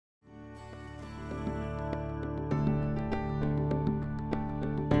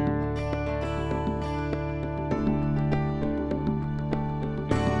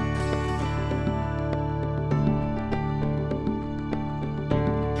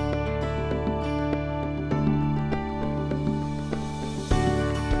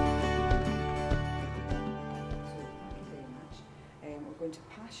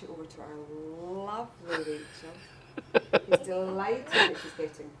Rachel. He's delighted that she's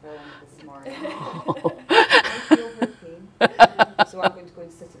getting filmed this morning. I feel her pain. So I'm going to go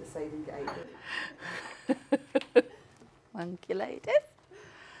and sit at the side and get out. Thank you, ladies.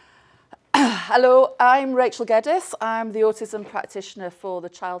 Hello, I'm Rachel Geddes. I'm the autism practitioner for the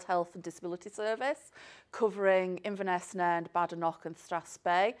Child Health and Disability Service, covering Inverness, Nairn, Badenoch and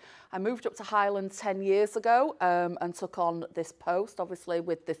Strathspey. I moved up to Highland 10 years ago and took on this post, obviously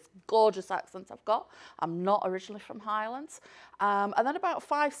with this gorgeous accent I've got. I'm not originally from Highlands. And then about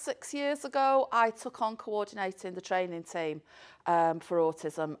 5-6 years ago, I took on coordinating the training team for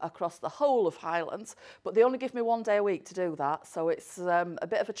autism across the whole of Highlands, but they only give me 1 day a week to do that, so it's a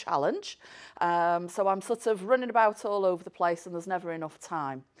bit of a challenge. So I'm sort of running about all over the place and there's never enough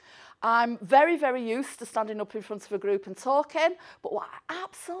time. I'm very, very used to standing up in front of a group and talking, but what I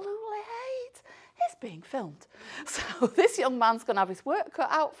absolutely hate is being filmed. So this young man's going to have his work cut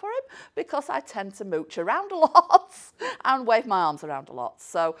out for him because I tend to mooch around a lot and wave my arms around a lot.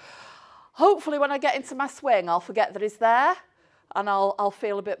 So hopefully when I get into my swing, I'll forget that he's there and I'll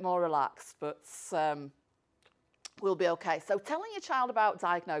feel a bit more relaxed, but we'll be okay. So telling your child about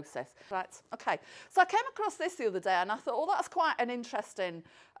diagnosis. Right, okay. So I came across this the other day and I thought, well, that's quite an interesting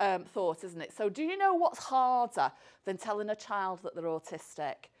thought, isn't it? So do you know what's harder than telling a child that they're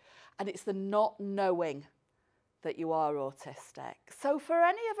autistic? And it's the not knowing that you are autistic. So for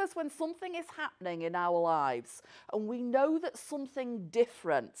any of us, when something is happening in our lives and we know that something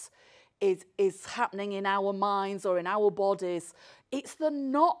different is happening in our minds or in our bodies, it's the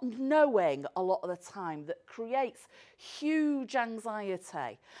not knowing a lot of the time that creates huge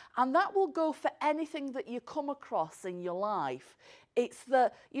anxiety. And that will go for anything that you come across in your life. It's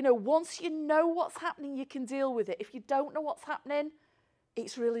the, you know, once you know what's happening, you can deal with it. If you don't know what's happening,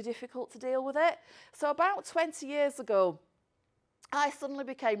 it's really difficult to deal with it. So about 20 years ago, I suddenly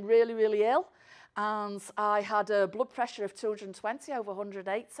became really, really ill. And I had a blood pressure of 220 over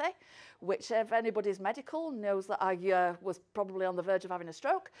 180, which if anybody's medical knows that I was probably on the verge of having a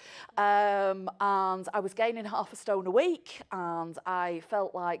stroke. And I was gaining 1/2 stone a week and I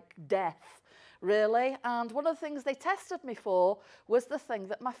felt like death, really. And one of the things they tested me for was the thing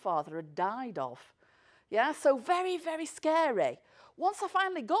that my father had died of. Yeah, so very, very scary. Once I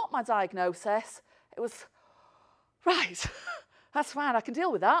finally got my diagnosis, it was, right, that's fine, I can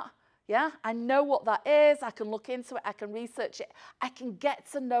deal with that. Yeah, I know what that is, I can look into it, I can research it, I can get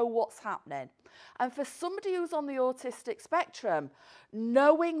to know what's happening. And for somebody who's on the autistic spectrum,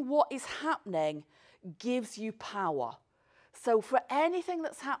 knowing what is happening gives you power. So for anything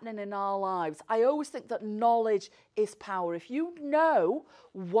that's happening in our lives, I always think that knowledge is power. If you know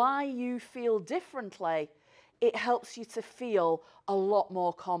why you feel differently, it helps you to feel a lot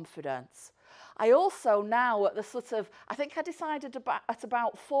more confidence. I also now at the sort of, I think I decided at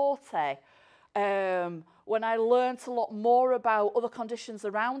about 40, when I learnt a lot more about other conditions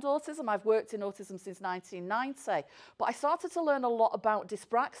around autism. I've worked in autism since 1990, but I started to learn a lot about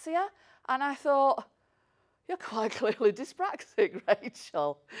dyspraxia, and I thought, you're quite clearly dyspraxic,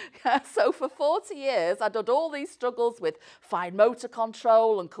 Rachel. Yeah, so for 40 years, I'd had all these struggles with fine motor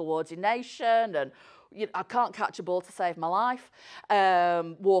control and coordination and I can't catch a ball to save my life,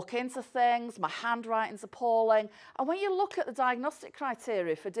 walk into things, my handwriting's appalling. And when you look at the diagnostic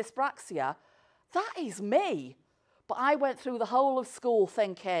criteria for dyspraxia, that is me. But I went through the whole of school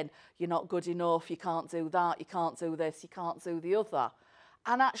thinking, you're not good enough, you can't do that, you can't do this, you can't do the other.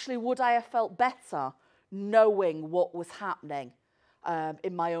 And actually, would I have felt better knowing what was happening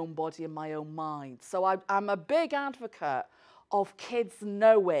in my own body and my own mind? So I'm a big advocate of kids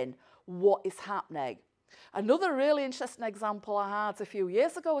knowing what is happening. Another really interesting example I had a few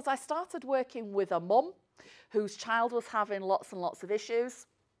years ago was I started working with a mum whose child was having lots and lots of issues.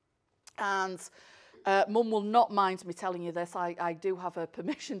 And mum will not mind me telling you this. I do have her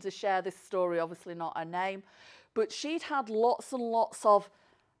permission to share this story, obviously not her name. But she'd had lots and lots of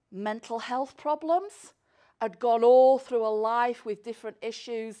mental health problems. Had gone all through a life with different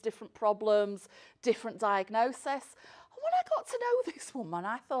issues, different problems, different diagnoses. And when I got to know this woman,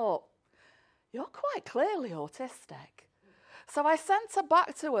 I thought, you're quite clearly autistic. So I sent her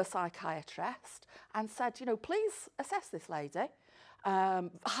back to a psychiatrist and said, you know, please assess this lady.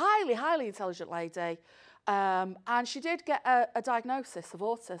 Highly, highly intelligent lady. And she did get a diagnosis of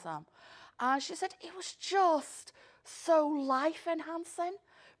autism. And she said it was just so life-enhancing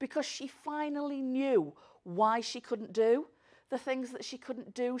because she finally knew why she couldn't do the things that she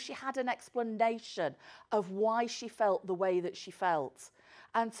couldn't do. She had an explanation of why she felt the way that she felt.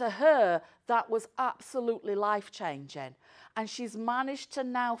 And to her, that was absolutely life-changing. And she's managed to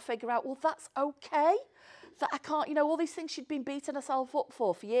now figure out, well, that's okay. That I can't, you know, all these things she'd been beating herself up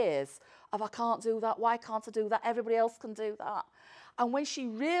for years of I can't do that, why can't I do that, everybody else can do that. And when she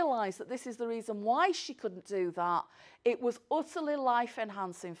realised that this is the reason why she couldn't do that, it was utterly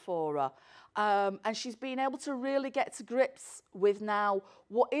life-enhancing for her. And she's been able to really get to grips with now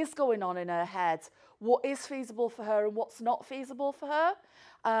what is going on in her head, what is feasible for her and what's not feasible for her.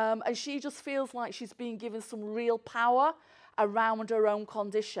 And she just feels like she's been given some real power around her own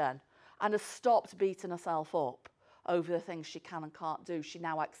condition and has stopped beating herself up over the things she can and can't do. She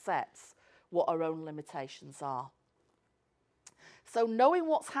now accepts what her own limitations are. So knowing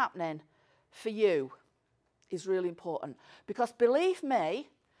what's happening for you is really important, because believe me,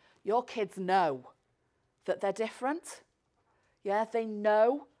 your kids know that they're different. Yeah, they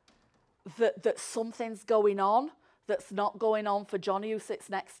know that something's going on that's not going on for Johnny, who sits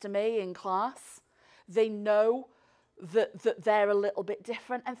next to me in class. They know that they're a little bit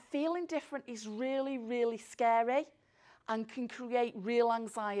different, and feeling different is really, really scary and can create real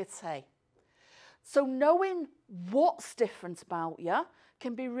anxiety. So knowing what's different about you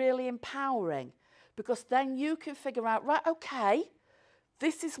can be really empowering, because then you can figure out, right, okay,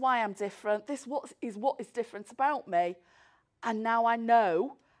 this is why I'm different, this what is different about me, and now I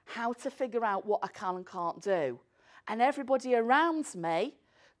know how to figure out what I can and can't do. And everybody around me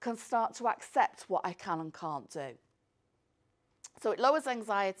can start to accept what I can and can't do. So it lowers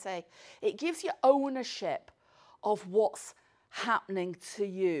anxiety. It gives you ownership of what's happening to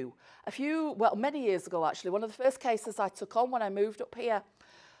you. Many years ago actually, one of the first cases I took on when I moved up here,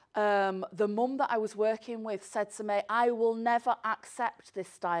 the mum that I was working with said to me, I will never accept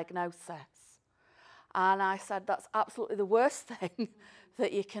this diagnosis. And I said, that's absolutely the worst thing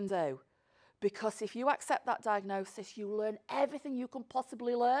that you can do. Because if you accept that diagnosis, you learn everything you can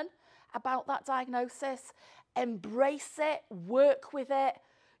possibly learn about that diagnosis, embrace it, work with it,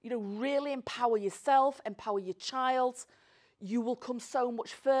 really empower yourself, empower your child. You will come so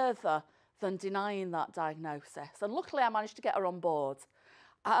much further than denying that diagnosis. And luckily I managed to get her on board.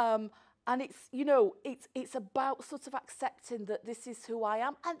 And it's about sort of accepting that this is who I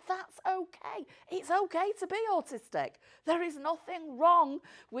am, and that's okay. It's okay to be autistic. There is nothing wrong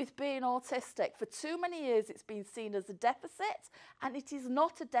with being autistic. For too many years it's been seen as a deficit, and it is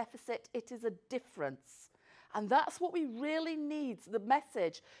not a deficit, it is a difference. And that's what we really need, the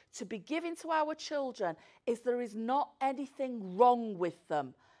message to be given to our children, is there is not anything wrong with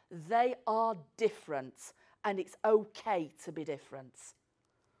them. They are different, and it's okay to be different.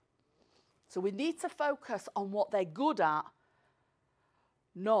 So we need to focus on what they're good at,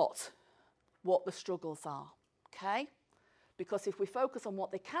 not what the struggles are, okay? Because if we focus on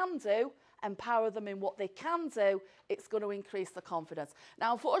what they can do, empower them in what they can do, it's going to increase the confidence.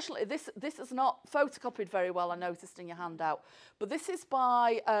 Now, unfortunately, this is not photocopied very well, I noticed in your handout, but this is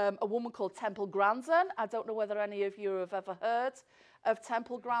by a woman called Temple Grandin. I don't know whether any of you have ever heard of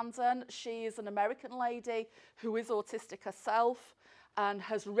Temple Grandin. She is an American lady who is autistic herself and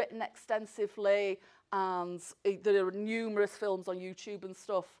has written extensively, and there are numerous films on YouTube and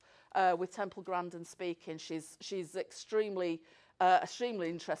stuff with Temple Grandin speaking. She's extremely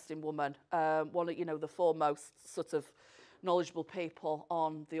interesting woman, one of the foremost sort of knowledgeable people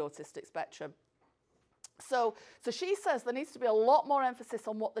on the autistic spectrum. So she says there needs to be a lot more emphasis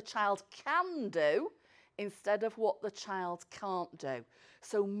on what the child can do instead of what the child can't do.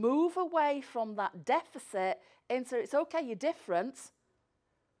 So move away from that deficit into, it's okay, you're different,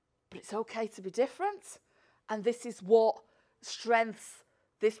 but it's okay to be different. And this is what strengths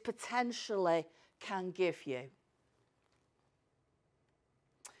this potentially can give you.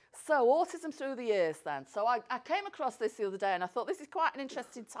 So autism through the years then. So I came across this the other day and I thought this is quite an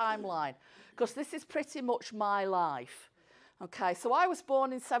interesting timeline, because this is pretty much my life. Okay, so I was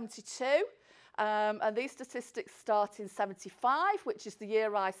born in 72 and these statistics start in 75, which is the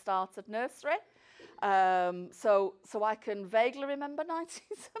year I started nursery. So I can vaguely remember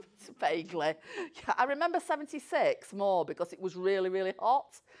 1970, vaguely. Yeah, I remember 76 more because it was really, really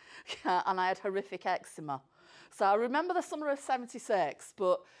hot, and I had horrific eczema. So I remember the summer of 76,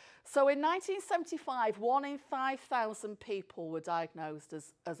 but so in 1975, 1 in 5,000 people were diagnosed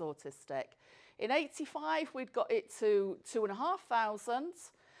as autistic. In 85, we'd got it to 2,500.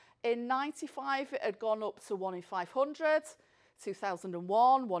 In 95, it had gone up to 1 in 500.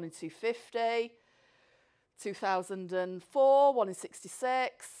 2001, 1 in 250. 2004, 1 in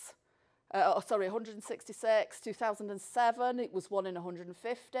 66. 166. 2007, it was 1 in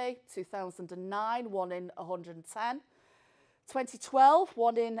 150. 2009, 1 in 110. 2012,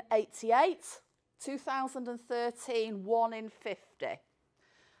 1 in 88. 2013, 1 in 50.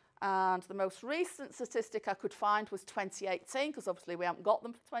 And the most recent statistic I could find was 2018, because obviously we haven't got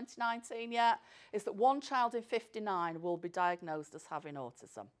them for 2019 yet, is that 1 child in 59 will be diagnosed as having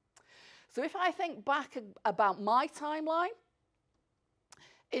autism. So if I think back about my timeline,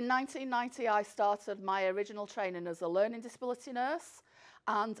 in 1990, I started my original training as a learning disability nurse.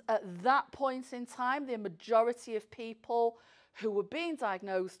 And at that point in time, the majority of people who were being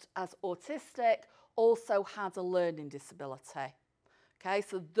diagnosed as autistic also had a learning disability. Okay,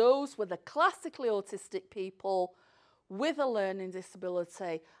 so those were the classically autistic people with a learning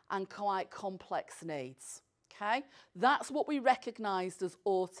disability and quite complex needs. Okay, that's what we recognised as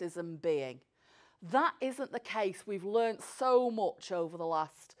autism being. That isn't the case. We've learnt so much over the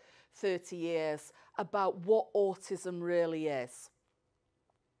last 30 years about what autism really is.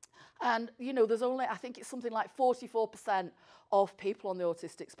 And, you know, there's only, I think it's something like 44% of people on the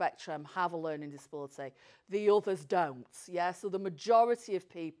autistic spectrum have a learning disability. The others don't, yeah? So the majority of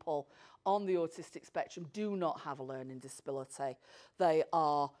people on the autistic spectrum do not have a learning disability. They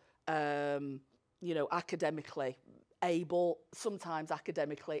are, you know, academically able, sometimes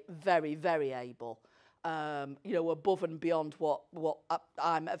academically very, very able, you know, above and beyond what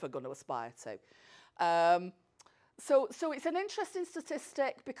I'm ever going to aspire to. So it's an interesting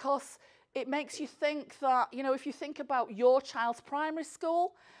statistic because it makes you think that, you know, if you think about your child's primary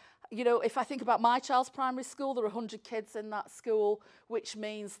school, you know, if I think about my child's primary school, there are 100 kids in that school, which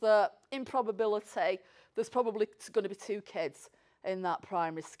means that in probability, there's probably going to be 2 kids in that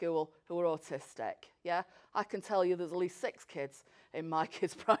primary school who are autistic, yeah? I can tell you there's at least 6 kids in my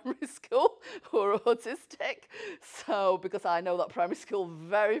kids' primary school who are autistic. So, because I know that primary school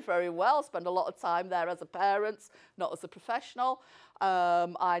very, very well, spend a lot of time there as a parent, not as a professional.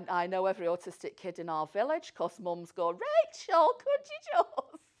 I know every autistic kid in our village, because mums go, Rachel, could you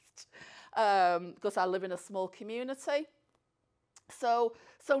just? Because I live in a small community. So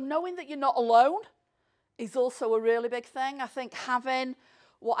knowing that you're not alone is also a really big thing. I think having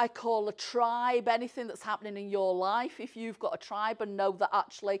what I call a tribe, anything that's happening in your life, if you've got a tribe and know that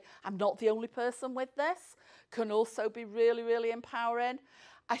actually I'm not the only person with this, can also be really, really empowering.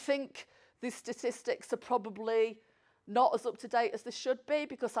 I think the statistics are probably not as up to date as they should be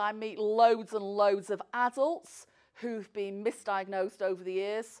because I meet loads and loads of adults who've been misdiagnosed over the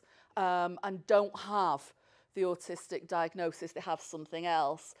years and don't have the autistic diagnosis, they have something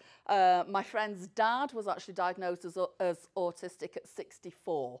else. My friend's dad was actually diagnosed as autistic at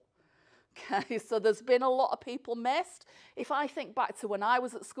 64. Okay, so there's been a lot of people missed. If I think back to when I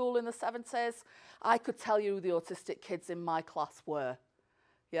was at school in the 70s, I could tell you who the autistic kids in my class were.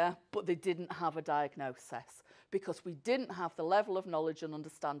 Yeah, but they didn't have a diagnosis because we didn't have the level of knowledge and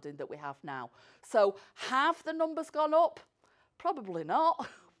understanding that we have now. So have the numbers gone up? Probably not.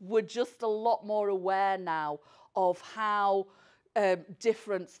 We're just a lot more aware now of how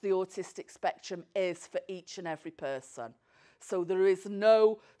different the autistic spectrum is for each and every person. So there is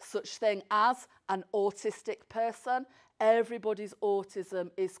no such thing as an autistic person. Everybody's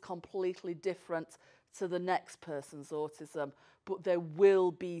autism is completely different to the next person's autism, but there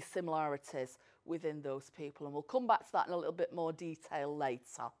will be similarities within those people. And we'll come back to that in a little bit more detail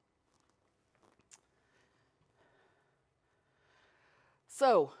later.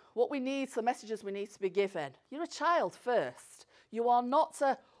 So, what we need, the messages we need to be given. You're a child first. You are not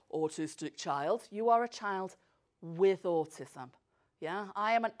an autistic child. You are a child with autism. Yeah,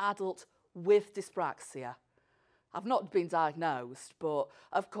 I am an adult with dyspraxia. I've not been diagnosed, but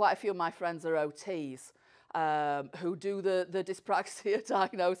quite a few of my friends are OTs who do the dyspraxia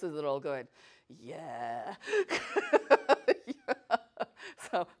diagnosis. They're all going, yeah. Yeah.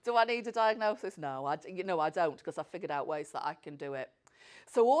 So, do I need a diagnosis? No, I don't, because I figured out ways that I can do it.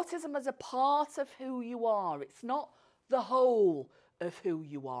 So autism is a part of who you are. It's not the whole of who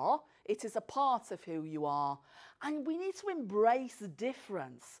you are. It is a part of who you are. And we need to embrace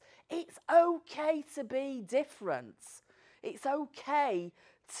difference. It's okay to be different. It's okay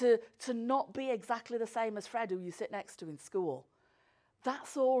to not be exactly the same as Fred, who you sit next to in school.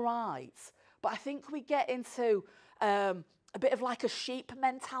 That's all right. But I think we get into a bit of like a sheep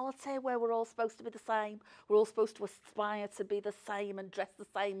mentality where we're all supposed to be the same. We're all supposed to aspire to be the same and dress the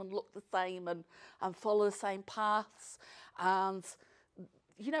same and look the same and follow the same paths. And,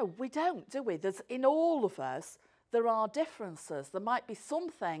 you know, we don't, do we? In all of us, there are differences. There might be some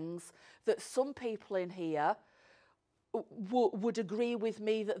things that some people in here would agree with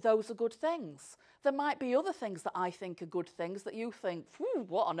me that those are good things. There might be other things that I think are good things that you think,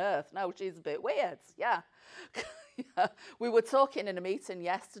 what on earth? No, she's a bit weird. Yeah. Yeah. We were talking in a meeting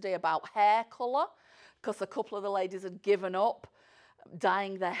yesterday about hair colour because a couple of the ladies had given up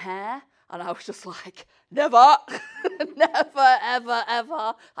dyeing their hair. And I was just like, never, never, ever,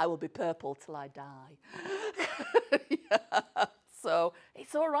 ever. I will be purple till I die. Yeah. So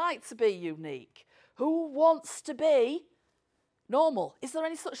it's all right to be unique. Who wants to be Normal. Is there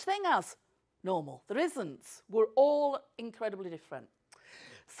any such thing as normal? There isn't. We're all incredibly different.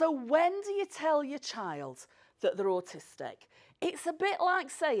 So when do you tell your child that they're autistic? It's a bit like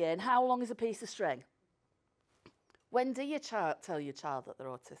saying, how long is a piece of string? When do you tell your child that they're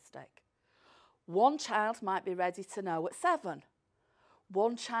autistic? One child might be ready to know at 7.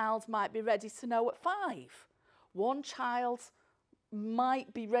 One child might be ready to know at 5. One child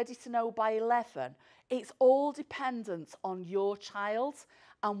might be ready to know by 11. It's all dependent on your child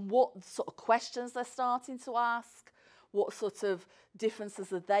and what sort of questions they're starting to ask, what sort of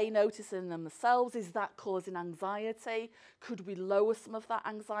differences are they noticing in themselves. Is that causing anxiety? Could we lower some of that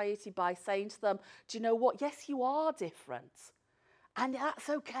anxiety by saying to them, do you know what? Yes, you are different. And that's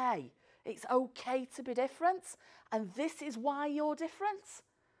okay. It's okay to be different. And this is why you're different.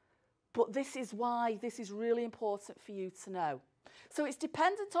 But this is why this is really important for you to know. So it's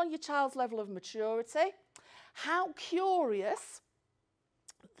dependent on your child's level of maturity, how curious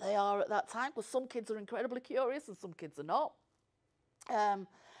they are at that time, because some kids are incredibly curious and some kids are not.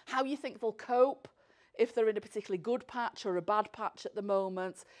 How you think they'll cope if they're in a particularly good patch or a bad patch at the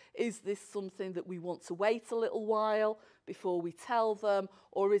moment. Is this something that we want to wait a little while before we tell them,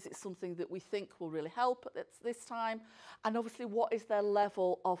 or is it something that we think will really help at this time? And obviously, what is their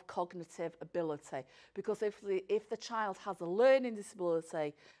level of cognitive ability? Because if the child has a learning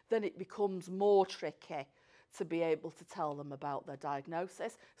disability, then it becomes more tricky to be able to tell them about their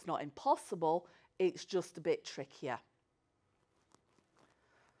diagnosis. It's not impossible, it's just a bit trickier.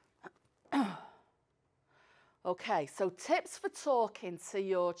 Okay, so tips for talking to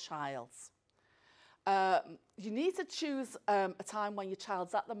your child. You need to choose a time when your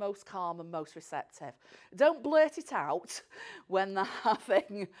child's at the most calm and most receptive. Don't blurt it out when they're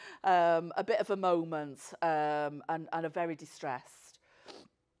having a bit of a moment and are very distressed.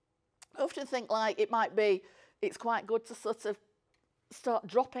 I often think like it's quite good to sort of start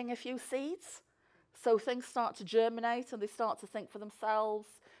dropping a few seeds. So things start to germinate and they start to think for themselves.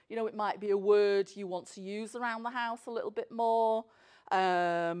 You know, it might be a word you want to use around the house a little bit more.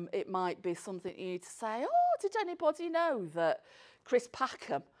 It might be something you need to say, oh, did anybody know that Chris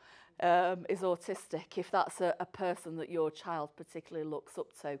Packham is autistic, if that's a person that your child particularly looks up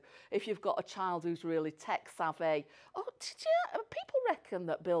to. If you've got a child who's really tech savvy, oh, people reckon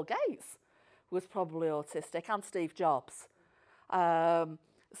that Bill Gates was probably autistic, and Steve Jobs. So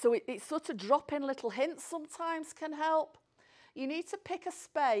it's sort of dropping little hints sometimes can help. You need to pick a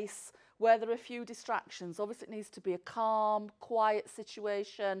space where there are a few distractions. Obviously, it needs to be a calm, quiet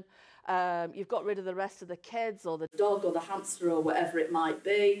situation. You've got rid of the rest of the kids or the dog or the hamster or whatever it might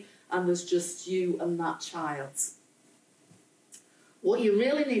be, and there's just you and that child. What you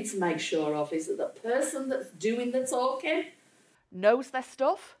really need to make sure of is that the person that's doing the talking knows their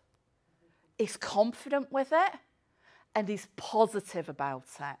stuff, is confident with it, and is positive about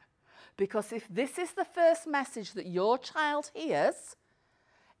it. Because if this is the first message that your child hears,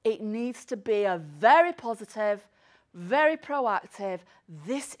 it needs to be a very positive, very proactive,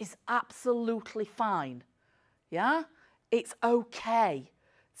 this is absolutely fine. Yeah? It's okay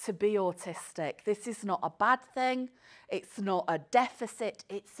to be autistic. This is not a bad thing. It's not a deficit.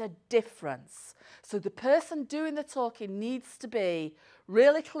 It's a difference. So the person doing the talking needs to be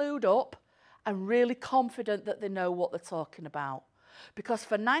really clued up and really confident that they know what they're talking about. Because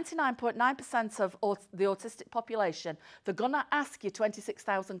for 99.9% of the autistic population, they're going to ask you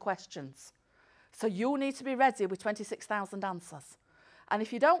 26,000 questions. So you'll need to be ready with 26,000 answers. And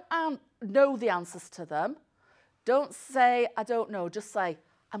if you don't know the answers to them, don't say, I don't know, just say,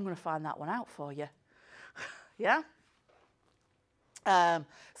 I'm going to find that one out for you. Yeah?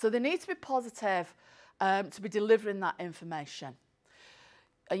 So they need to be positive to be delivering that information.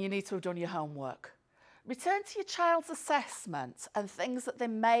 And you need to have done your homework. Return to your child's assessment and things that they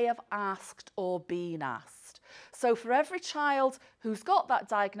may have asked or been asked. So for every child who's got that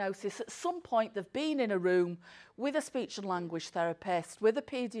diagnosis, at some point they've been in a room with a speech and language therapist, with a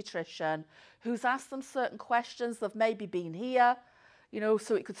paediatrician, who's asked them certain questions. They've maybe been here, you know,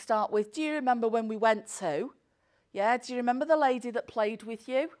 so it could start with, do you remember when we went to? Yeah, do you remember the lady that played with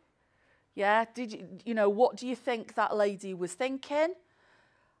you? Yeah, you know, what do you think that lady was thinking?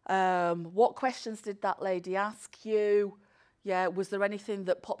 What questions did that lady ask you? Yeah, was there anything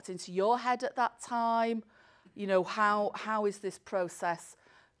that popped into your head at that time? You know, how is this process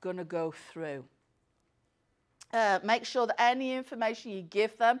going to go through? Make sure that any information you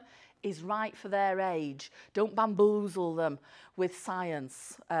give them is right for their age. Don't bamboozle them with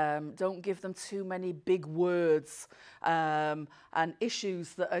science. Don't give them too many big words and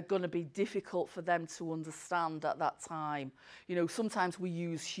issues that are going to be difficult for them to understand at that time. You know, sometimes we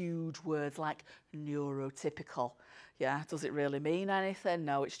use huge words like neurotypical. Yeah, does it really mean anything?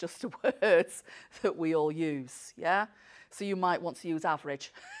 No, it's just a word that we all use, yeah? So you might want to use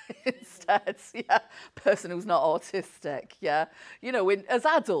average instead, yeah? Person who's not autistic, yeah? You know, as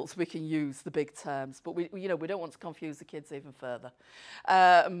adults, we can use the big terms, but we don't want to confuse the kids even further.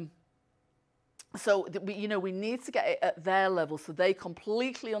 We need to get it at their level so they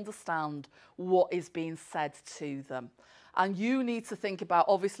completely understand what is being said to them. And you need to think about,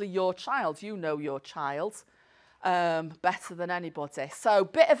 obviously, your child. You know your child better than anybody. So,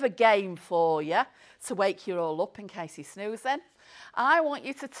 bit of a game for you to wake you all up in case you're snoozing. I want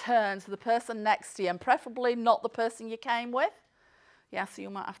you to turn to the person next to you, and preferably not the person you came with. Yeah, so you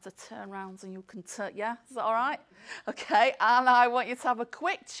might have to turn around and you can turn, yeah, is that all right? Okay, and I want you to have a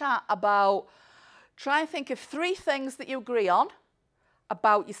quick chat about, try and think of 3 things that you agree on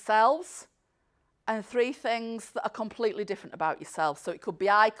about yourselves and 3 things that are completely different about yourselves. So it could be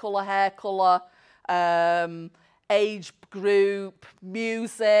eye colour, hair colour, age group,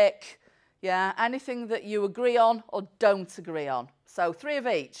 music, yeah, anything that you agree on or don't agree on. So 3 of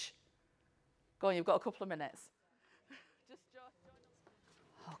each. Go on, you've got a couple of minutes.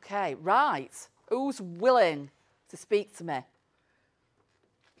 Okay, right. Who's willing to speak to me? I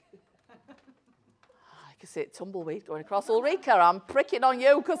can see it, tumbleweed going across. Ulrika, I'm pricking on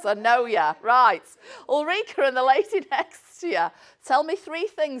you because I know you. Right. Ulrika and the lady next to you. Tell me 3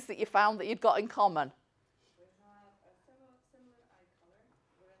 things that you found that you'd got in common. We have a similar eye colour.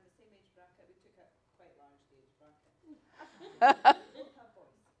 We're in the same age bracket. We took a quite large age bracket. We both have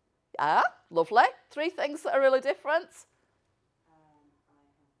boys. Ah, lovely. 3 things that are really different. I have 1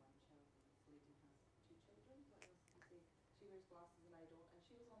 child. This lady has 2 children. What else can I say? She wears glasses and I don't. And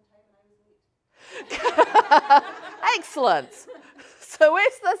she was on time and I was late. Excellent. So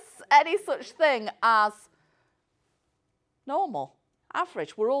is there any such thing as normal,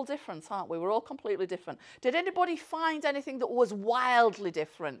 average? We're all different, aren't we? We're all completely different. Did anybody find anything that was wildly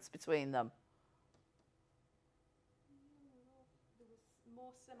different between them? There was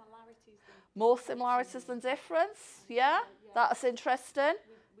more similarities than Difference? Yeah? That's interesting.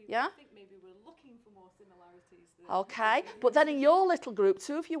 Yeah? I think maybe we're looking for more similarities. Okay, but then in your little group,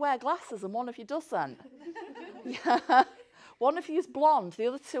 2 of you wear glasses and 1 of you doesn't. Yeah. 1 of you is blonde, the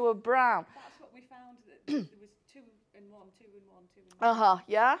other 2 are brown. That's what we found, that there was 2 in 1, 2 in 1, 2 in 1.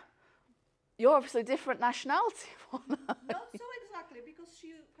 Yeah. You're obviously different nationality. Not so exactly, because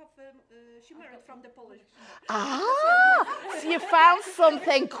she married from the Polish. So you found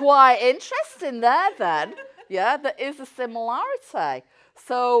something quite interesting there then. Yeah, there is a similarity.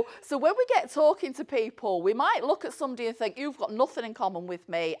 So when we get talking to people, we might look at somebody and think, you've got nothing in common with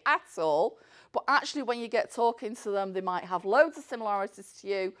me at all. But actually, when you get talking to them, they might have loads of similarities to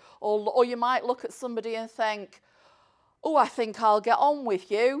you. Or you might look at somebody and think, oh, I think I'll get on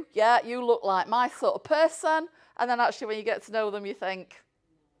with you. Yeah, you look like my sort of person. And then actually, when you get to know them, you think,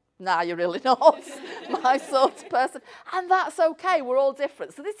 nah, you're really not my sort of person. And that's okay, we're all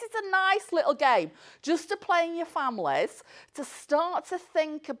different. So this is a nice little game just to play in your families, to start to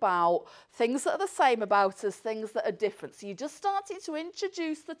think about things that are the same about us, things that are different. So you're just starting to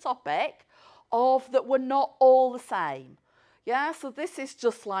introduce the topic of that we're not all the same. Yeah, so this is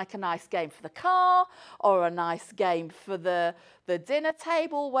just like a nice game for the car or a nice game for the dinner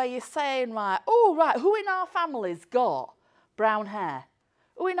table where you're saying, right, oh, right, who in our family's got brown hair?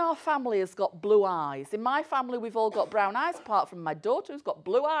 Who in our family has got blue eyes? In my family, we've all got brown eyes, apart from my daughter who's got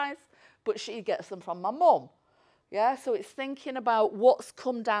blue eyes, but she gets them from my mum. Yeah, so it's thinking about what's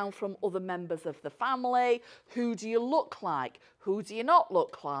come down from other members of the family. Who do you look like? Who do you not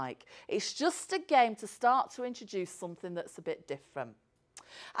look like? It's just a game to start to introduce something that's a bit different.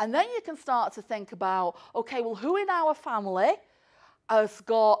 And then you can start to think about, okay, well, who in our family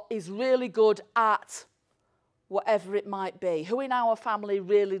is really good at whatever it might be? Who in our family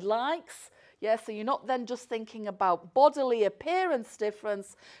really likes? Yeah, so you're not then just thinking about bodily appearance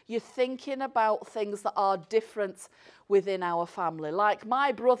difference, you're thinking about things that are different within our family. Like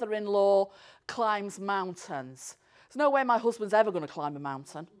my brother-in-law climbs mountains. There's no way my husband's ever going to climb a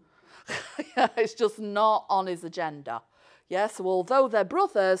mountain. It's just not on his agenda. Yeah, so although they're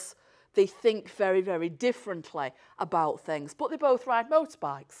brothers, they think very, very differently about things, but they both ride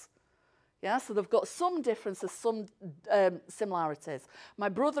motorbikes. Yeah, so they've got some differences, some similarities. My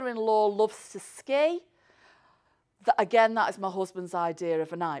brother-in-law loves to ski. Again, that is my husband's idea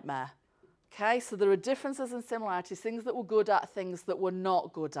of a nightmare. Okay, so there are differences and similarities, things that we're good at, things that we're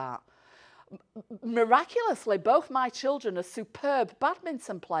not good at. Miraculously, both my children are superb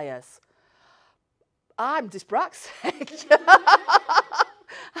badminton players. I'm dyspraxic.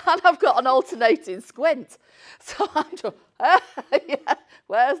 And I've got an alternating squint. So I'm just, yeah,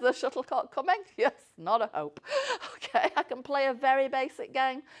 where's the shuttlecock coming? Yes, not a hope. Okay, I can play a very basic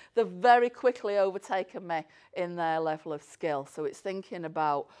game. They've very quickly overtaken me in their level of skill. So it's thinking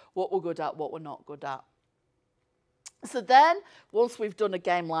about what we're good at, what we're not good at. So then, once we've done a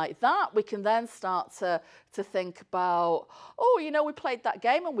game like that, we can then start to think about, oh, you know, we played that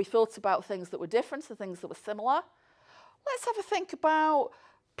game and we thought about things that were different and things that were similar. Let's have a think about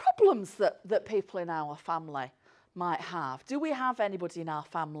problems that people in our family might have. Do we have anybody in our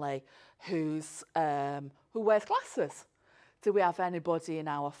family who wears glasses? Do we have anybody in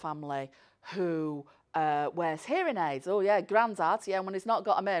our family who wears hearing aids? Oh yeah, Grandad, yeah, when he's not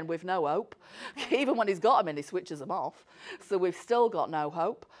got them in, we've no hope. Even when he's got them in, he switches them off. So we've still got no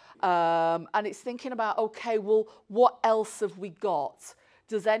hope. And it's thinking about, okay, well, what else have we got?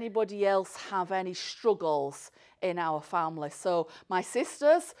 Does anybody else have any struggles in our family? So my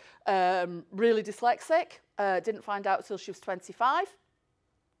sister's really dyslexic, didn't find out till she was 25.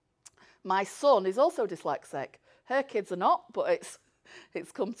 My son is also dyslexic. Her kids are not, but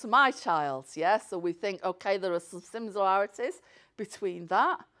it's come to my child, yeah? So we think, okay, there are some similarities between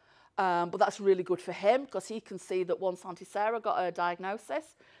that, but that's really good for him because he can see that once Auntie Sarah got her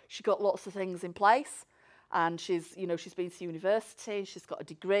diagnosis, she got lots of things in place. And she's, you know, she's been to university, she's got a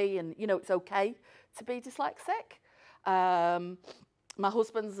degree, and, you know, it's okay to be dyslexic. My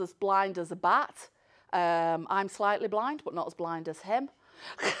husband's as blind as a bat. I'm slightly blind, but not as blind as him.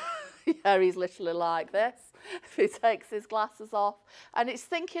 Yeah, he's literally like this if he takes his glasses off. And it's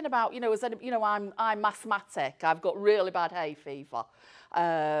thinking about, you know, I'm asthmatic. I've got really bad hay fever.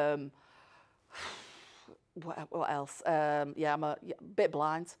 What else? Yeah, I'm a bit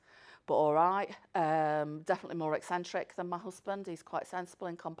blind. But all right, definitely more eccentric than my husband. He's quite sensible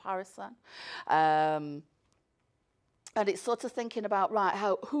in comparison. And it's sort of thinking about, right,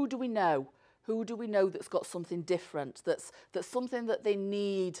 who do we know? Who do we know that's got something different, that's something that they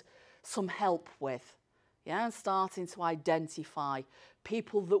need some help with? Yeah, and starting to identify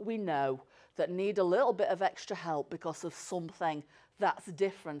people that we know that need a little bit of extra help because of something that's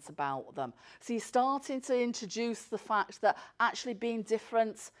different about them. So you're starting to introduce the fact that actually being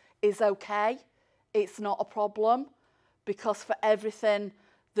different is okay. It's not a problem, because for everything,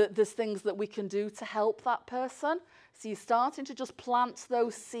 there's things that we can do to help that person. So you're starting to just plant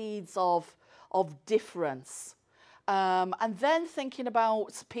those seeds of difference. And then thinking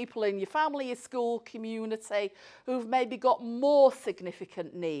about people in your family, your school, community, who've maybe got more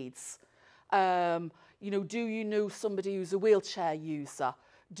significant needs. You know, do you know somebody who's a wheelchair user?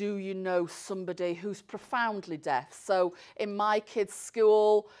 Do you know somebody who's profoundly deaf? So in my kids'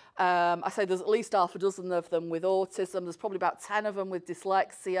 school, I say there's at least half a dozen of them with autism. There's probably about 10 of them with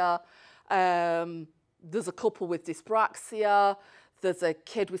dyslexia. There's a couple with dyspraxia. There's a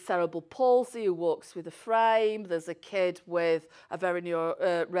kid with cerebral palsy who walks with a frame. There's a kid with a very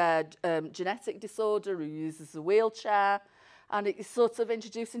rare genetic disorder who uses a wheelchair. And it's sort of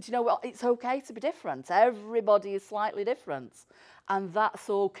introducing, you know, well, it's okay to be different. Everybody is slightly different. And that's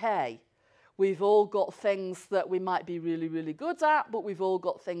okay. We've all got things that we might be really, really good at, but we've all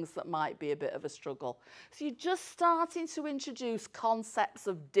got things that might be a bit of a struggle. So you're just starting to introduce concepts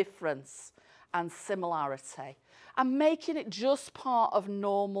of difference and similarity and making it just part of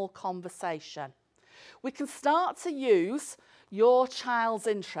normal conversation. We can start to use your child's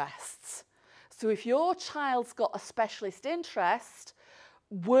interests. So if your child's got a specialist interest,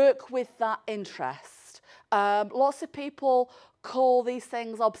 work with that interest. Lots of people call these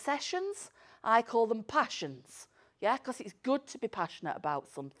things obsessions. I call them passions. Yeah, because it's good to be passionate about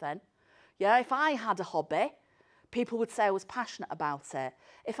something. Yeah, if I had a hobby, people would say I was passionate about it.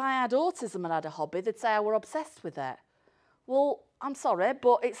 If I had autism and had a hobby, they'd say I were obsessed with it. Well, I'm sorry,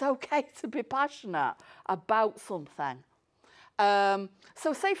 but it's okay to be passionate about something.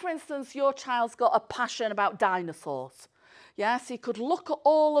 So say, for instance, your child's got a passion about dinosaurs. Yeah, so you could look at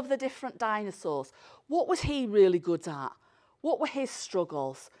all of the different dinosaurs. What was he really good at? What were his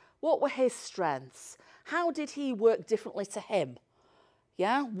struggles? What were his strengths? How did he work differently to him?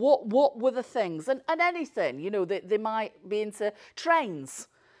 Yeah, what were the things? And anything, you know, they might be into trains.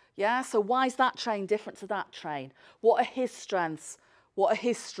 Yeah, so why is that train different to that train? What are his strengths? What are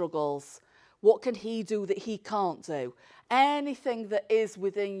his struggles? What can he do that he can't do? Anything that is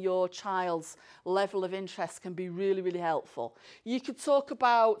within your child's level of interest can be really, really helpful. You could talk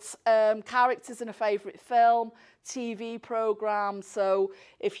about characters in a favourite film, TV programme. So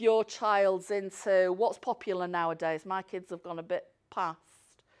if your child's into what's popular nowadays, my kids have gone a bit past.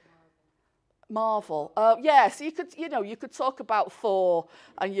 Marvel. Yes, you could, you could talk about Thor,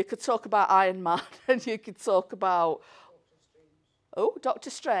 and you could talk about Iron Man, and you could talk about Doctor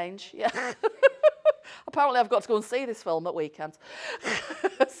Strange. Yeah. Apparently, I've got to go and see this film at weekend.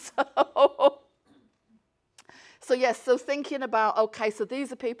 So yes. So thinking about, okay, so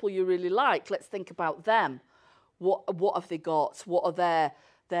these are people you really like. Let's think about them. What have they got? What are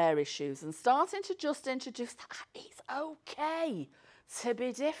their issues? And starting to just introduce that it's okay to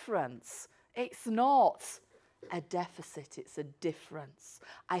be different. It's not a deficit, it's a difference.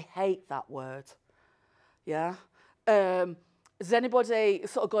 I hate that word. Yeah. Is anybody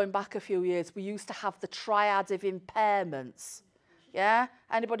sort of going back a few years? We used to have the triad of impairments. Yeah.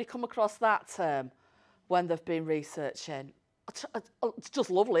 Anybody come across that term when they've been researching? It's just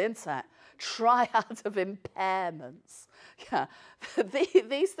lovely, isn't it? Triad of impairments. Yeah.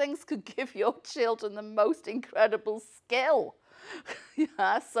 These things could give your children the most incredible skill.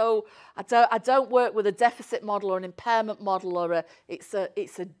 Yeah, so I don't work with a deficit model or an impairment model, or it's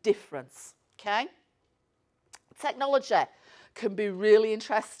a difference. Okay. Technology can be really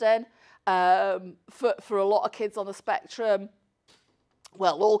interesting for a lot of kids on the spectrum.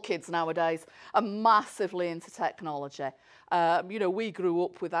 Well, all kids nowadays are massively into technology. We grew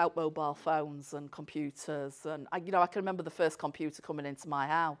up without mobile phones and computers. And, I can remember the first computer coming into my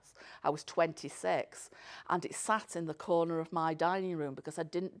house. I was 26, and it sat in the corner of my dining room because I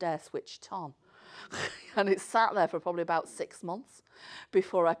didn't dare switch it on. And it sat there for probably about 6 months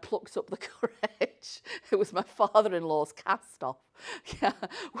before I plucked up the courage. It was my father-in-law's cast-off. Yeah.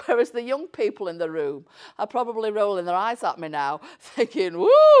 Whereas the young people in the room are probably rolling their eyes at me now, thinking, woo,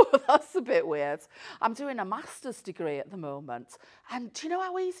 that's a bit weird. I'm doing a master's degree at the moment. And do you know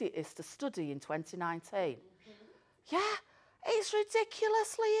how easy it is to study in 2019? Yeah, it's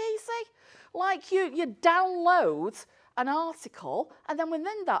ridiculously easy. Like you download an article, and then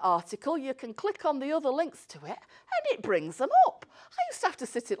within that article you can click on the other links to it and it brings them up. I used to have to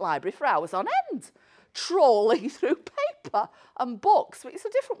sit at library for hours on end, trawling through paper and books. It's a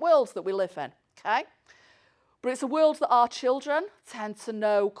different world that we live in, okay? But it's a world that our children tend to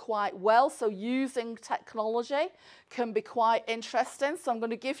know quite well, so using technology can be quite interesting. So I'm going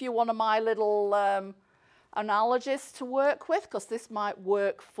to give you one of my little analogies to work with, because this might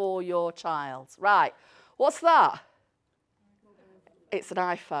work for your child. Right, what's that? It's an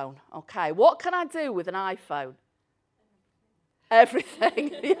iPhone. Okay, what can I do with an iPhone?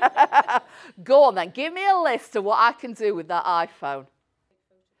 Everything. Yeah. Go on then, give me a list of what I can do with that iPhone.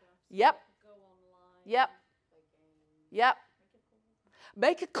 Yep. Yep. Yep.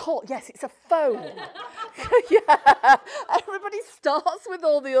 Make a call. Yes, it's a phone. Yeah. Everybody starts with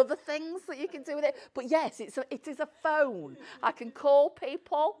all the other things that you can do with it. But yes, it is a phone. I can call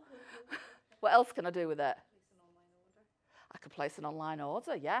people. What else can I do with it? I could place an online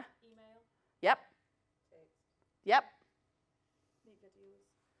order, yeah. Email. Yep. Yep. Make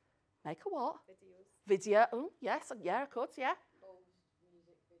videos. Make a what? Videos. Video. Oh, yes. Yeah, I could, yeah.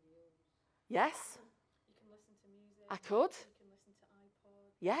 Music videos. Yes. You can listen to music. I could. You can listen to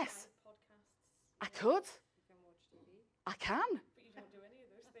iPod. Yes. Podcasts. I could. You can watch TV. I can. But you don't do any of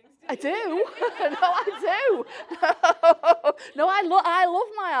those things, do you? I do. No, I do. No, I love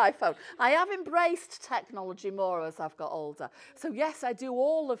my iPhone. I have embraced technology more as I've got older. So yes, I do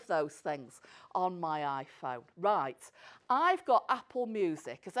all of those things on my iPhone. Right. I've got Apple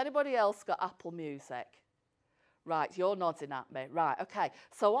Music. Has anybody else got Apple Music? Right, you're nodding at me. Right, okay.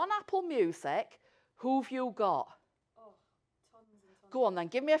 So on Apple Music, who've you got? Oh, tons and tons. Go on then,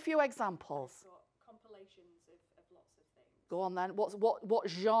 give me a few examples. I've got compilations of lots of things. Go on then. What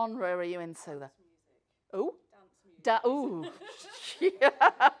genre are you into then? Dance music. Oh? Dance music. Ooh.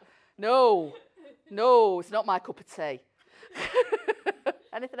 Yeah. No, it's not my cup of tea.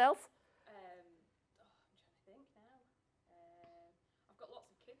 Anything else? I'm trying to think now. I've got lots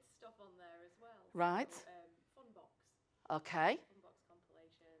of kids stuff on there as well. Right. So, Funbox. Okay. Funbox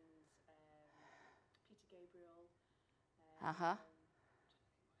compilations. Peter Gabriel. Uh-huh.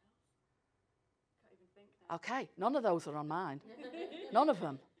 Can't even think now. Okay, none of those are on mine. None of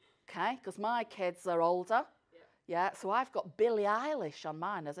them. Okay, because my kids are older. Yeah, so I've got Billie Eilish on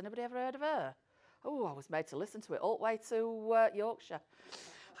mine. Has anybody ever heard of her? Oh, I was made to listen to it all the way to Yorkshire.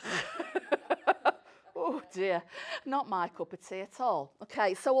 Oh dear, not my cup of tea at all.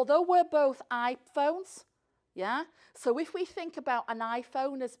 Okay, so although we're both iPhones, yeah, so if we think about an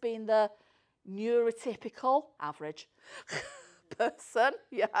iPhone as being the neurotypical, average person,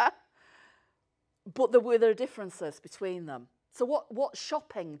 yeah, but there are differences between them. So what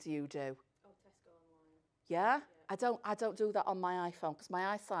shopping do you do? Oh, Tesco online. Yeah? I don't do that on my iPhone because my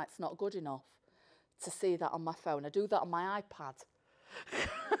eyesight's not good enough to see that on my phone. I do that on my iPad.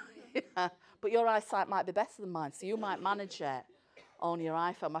 Yeah. but your eyesight might be better than mine, so you might manage it on your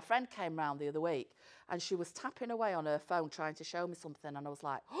iPhone. My friend came round the other week and she was tapping away on her phone trying to show me something, and I was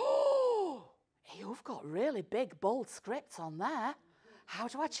like, oh, you've got really big, bold script on there. How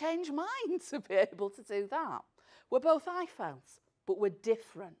do I change mine to be able to do that? We're both iPhones, but we're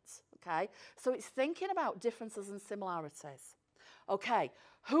different, okay? So it's thinking about differences and similarities. Okay,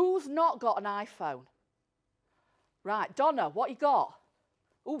 who's not got an iPhone? Right, Donna, what you got?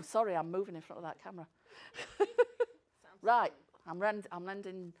 Oh, sorry, I'm moving in front of that camera. Right, I'm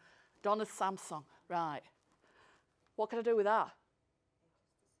lending Donna's Samsung. Right. What can I do with that?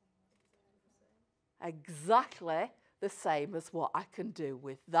 Exactly the same as what I can do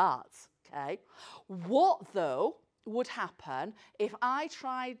with that, okay? What, though, would happen if I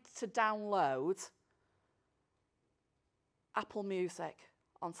tried to download Apple Music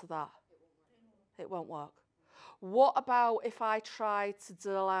onto that? It won't work. What about if I tried to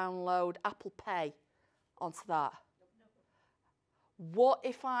download Apple Pay onto that? What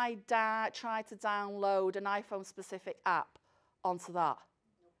if I tried to download an iPhone-specific app onto that?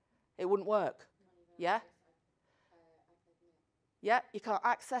 It wouldn't work. Yeah? Yeah, you can't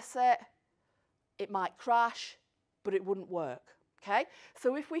access it. It might crash, but it wouldn't work. Okay?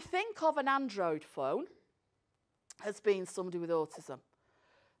 So if we think of an Android phone as being somebody with autism,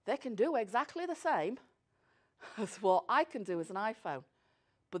 they can do exactly the same as what I can do as an iPhone,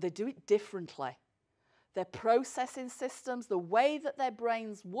 but they do it differently. Their processing systems, the way that their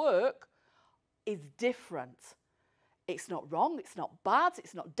brains work is different. It's not wrong, it's not bad,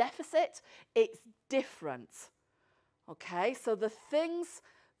 it's not deficit, it's different. Okay, so the things,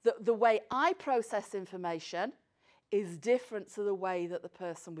 the way I process information is different to the way that the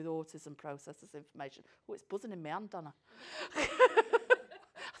person with autism processes information. Oh, it's buzzing in my hand, Donna.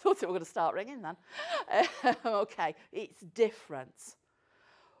 I thought it were going to start ringing then. Okay, it's different.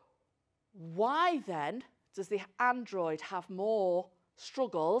 Why then does the Android have more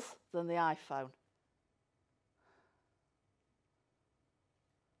struggles than the iPhone?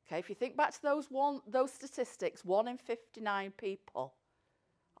 Okay, if you think back to those statistics, 1 in 59 people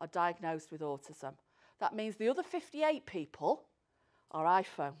are diagnosed with autism. That means the other 58 people are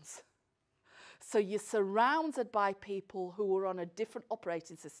iPhones. So you're surrounded by people who are on a different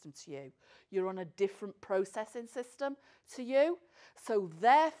operating system to you. You're on a different processing system to you. So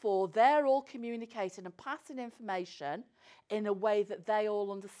therefore, they're all communicating and passing information in a way that they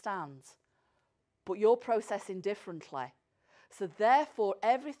all understand. But you're processing differently. So therefore,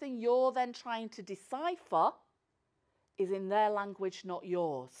 everything you're then trying to decipher is in their language, not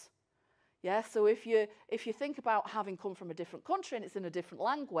yours. Yeah, so if you think about having come from a different country and it's in a different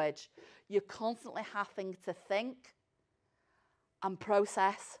language, you're constantly having to think and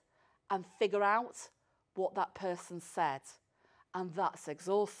process and figure out what that person said. And that's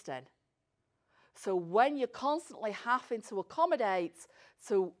exhausting. So when you're constantly having to accommodate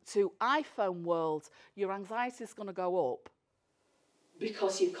to iPhone world, your anxiety is going to go up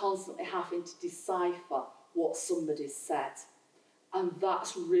because you're constantly having to decipher what somebody's said. And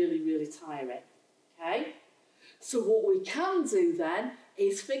that's really, really tiring, okay? So what we can do then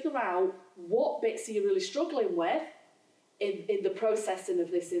is figure out what bits are you really struggling with in the processing of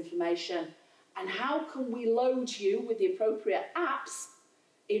this information, and how can we load you with the appropriate apps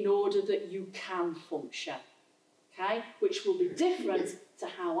in order that you can function, okay? Which will be different to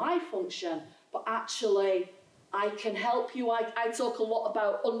how I function, but actually I can help you. I talk a lot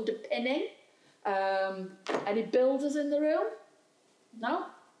about underpinning. Any builders in the room? No?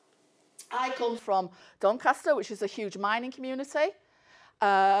 I come from Doncaster, which is a huge mining community.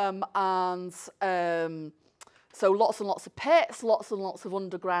 So lots and lots of pits, lots and lots of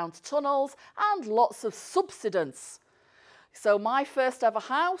underground tunnels, and lots of subsidence. So my first ever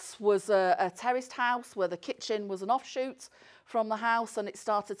house was a terraced house where the kitchen was an offshoot from the house, and it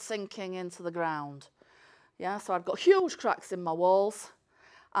started sinking into the ground. Yeah, so I'd got huge cracks in my walls,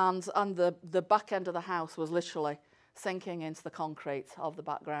 and the back end of the house was literally sinking into the concrete of the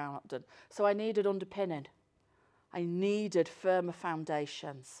background. So I needed underpinning. I needed firmer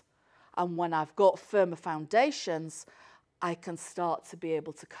foundations. And when I've got firmer foundations, I can start to be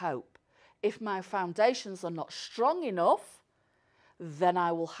able to cope. If my foundations are not strong enough, then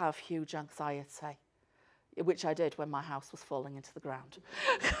I will have huge anxiety, which I did when my house was falling into the ground.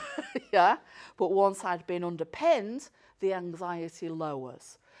 Yeah? But once I'd been underpinned, the anxiety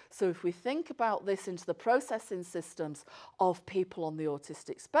lowers. So if we think about this into the processing systems of people on the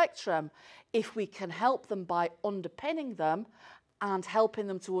autistic spectrum, if we can help them by underpinning them and helping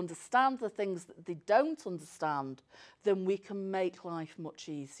them to understand the things that they don't understand, then we can make life much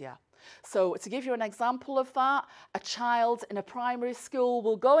easier. So to give you an example of that, a child in a primary school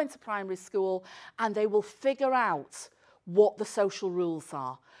will go into primary school and they will figure out what the social rules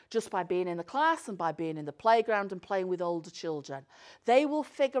are just by being in the class and by being in the playground and playing with older children. They will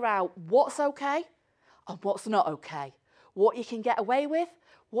figure out what's okay and what's not okay, what you can get away with,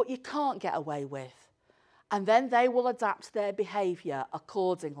 what you can't get away with. And then they will adapt their behaviour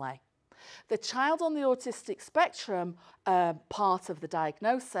accordingly. The child on the autistic spectrum part of the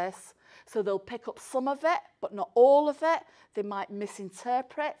diagnosis, so they'll pick up some of it, but not all of it. They might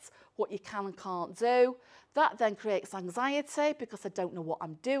misinterpret what you can and can't do. That then creates anxiety because I don't know what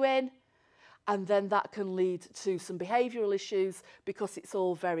I'm doing. And then that can lead to some behavioural issues because it's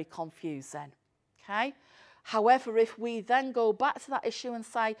all very confusing. Okay? However, if we then go back to that issue and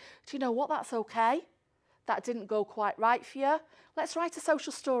say, do you know what, that's okay. That didn't go quite right for you. Let's write a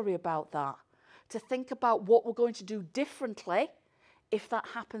social story about that, to think about what we're going to do differently if that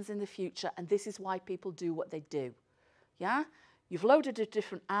happens in the future. And this is why people do what they do. Yeah? You've loaded a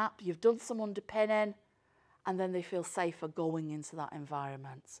different app, you've done some underpinning, and then they feel safer going into that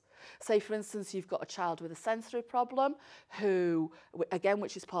environment. Say, for instance, you've got a child with a sensory problem who, again,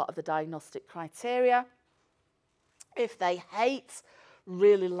 which is part of the diagnostic criteria. If they hate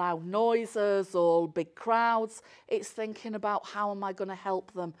really loud noises or big crowds, it's thinking about how am I going to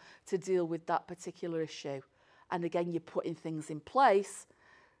help them to deal with that particular issue. And again, you're putting things in place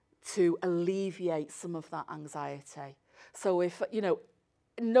to alleviate some of that anxiety. So if, you know,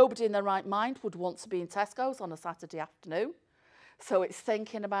 nobody in their right mind would want to be in Tesco's on a Saturday afternoon. So it's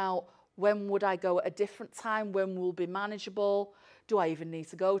thinking about when would I go at a different time, when will be manageable. Do I even need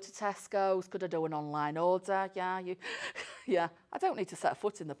to go to Tesco's? Could I do an online order? Yeah, I don't need to set a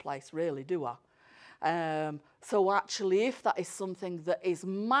foot in the place, really, do I? So actually, if that is something that is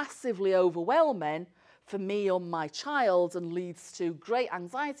massively overwhelming for me or my child and leads to great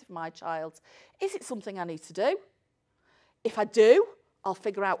anxiety for my child, is it something I need to do? If I do, I'll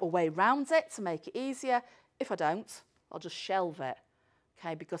figure out a way around it to make it easier. If I don't, I'll just shelve it.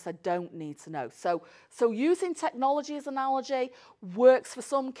 Okay, because I don't need to know. So using technology as an analogy works for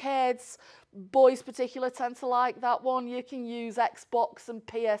some kids. Boys particularly tend to like that one. You can use Xbox and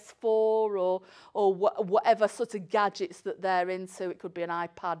PS4 or whatever sort of gadgets that they're into. It could be an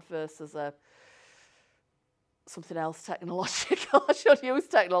iPad versus something else technological. I should use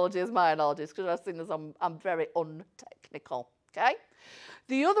technology as my analogies because I think I'm very untechnical. Okay.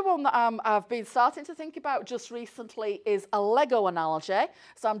 The other one that I've been starting to think about just recently is a Lego analogy.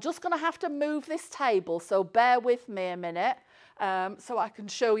 So I'm just going to have to move this table, so bear with me a minute so I can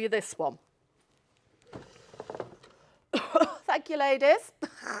show you this one. Thank you, ladies.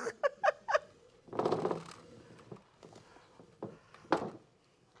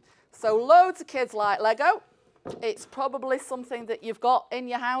 So loads of kids like Lego. It's probably something that you've got in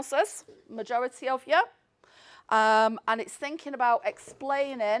your houses, majority of you. And it's thinking about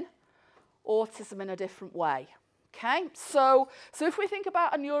explaining autism in a different way. Okay, so if we think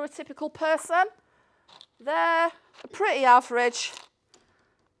about a neurotypical person, they're a pretty average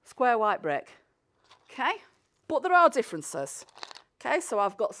square white brick. Okay, but there are differences. Okay, so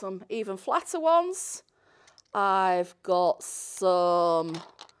I've got some even flatter ones. I've got some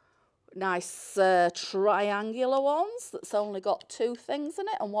nice triangular ones that's only got two things in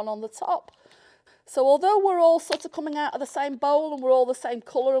it and one on the top. So although we're all sort of coming out of the same bowl and we're all the same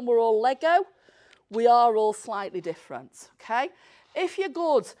colour and we're all Lego, we are all slightly different, okay? If you're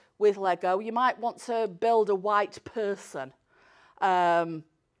good with Lego, you might want to build a white person. Obviously,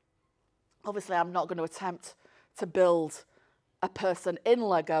 I'm not going to attempt to build a person in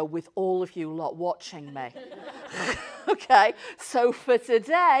Lego with all of you lot watching me. Okay, so for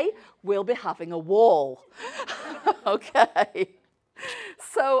today, we'll be having a wall. Okay.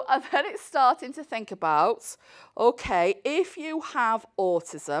 So, and then it's starting to think about, okay, if you have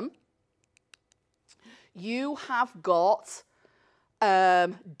autism, you have got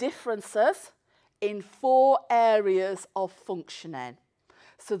differences in 4 areas of functioning.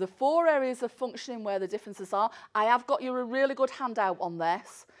 So the 4 areas of functioning where the differences are, I have got you a really good handout on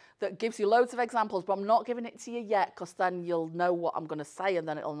this that gives you loads of examples, but I'm not giving it to you yet because then you'll know what I'm going to say and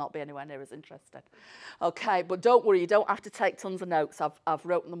then it'll not be anywhere near as interesting. Okay, but don't worry, you don't have to take tons of notes. I've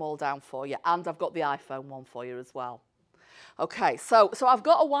written them all down for you and I've got the iPhone one for you as well. Okay, so I've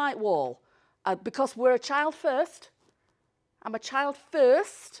got a white wall because we're a child first. I'm a child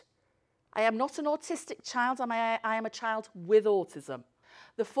first. I am not an autistic child, I am a child with autism.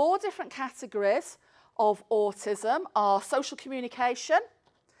 The 4 different categories of autism are social communication,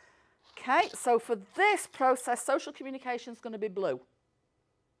 Okay, so for this process, social communication is going to be blue.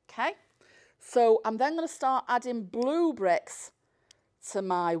 Okay, so I'm then going to start adding blue bricks to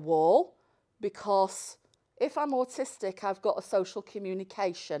my wall, because if I'm autistic, I've got a social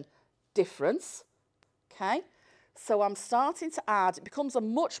communication difference. Okay, so I'm starting to add, it becomes a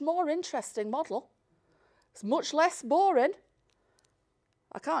much more interesting model. It's much less boring.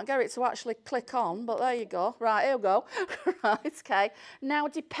 I can't get it to actually click on, but there you go. Right, here we go. Right, okay. Now,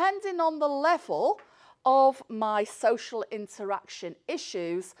 depending on the level of my social interaction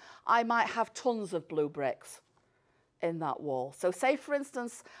issues, I might have tons of blue bricks in that wall. So say, for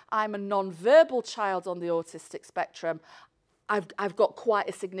instance, I'm a non-verbal child on the autistic spectrum. I've got quite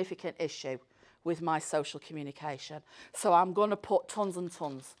a significant issue with my social communication. So I'm going to put tons and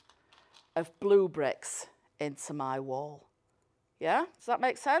tons of blue bricks into my wall. Yeah, does that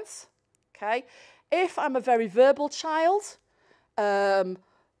make sense? Okay. If I'm a very verbal child,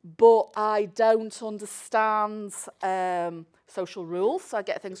 but I don't understand social rules, so I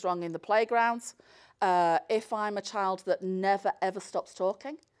get things wrong in the playgrounds. If I'm a child that never ever stops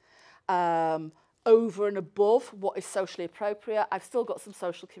talking, over and above what is socially appropriate, I've still got some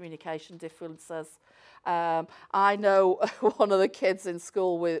social communication differences. I know one of the kids in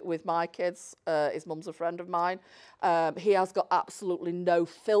school with my kids, his mum's a friend of mine, he has got absolutely no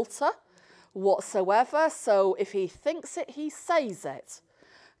filter whatsoever, so if he thinks it, he says it.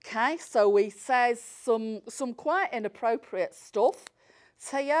 Okay, so he says some quite inappropriate stuff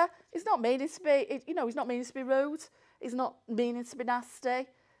to you. He's not meaning to be, he's not meaning to be rude, he's not meaning to be nasty,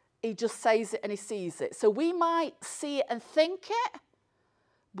 he just says it and he sees it. So we might see it and think it,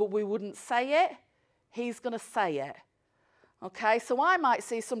 but we wouldn't say it. He's going to say it. Okay, so I might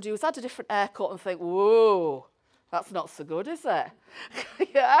see somebody who's had a different haircut and think, whoa, that's not so good, is it?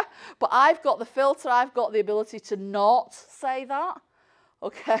 Yeah, but I've got the filter, I've got the ability to not say that.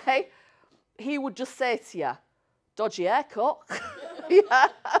 Okay, he would just say to you, dodgy haircut. Yeah.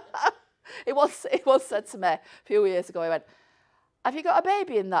 It was said to me a few years ago, he went, have you got a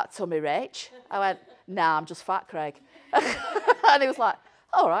baby in that tummy, Rach? I went, nah, I'm just fat, Craig. And he was like,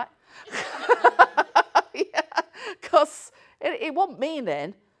 all right. Yeah, because it wasn't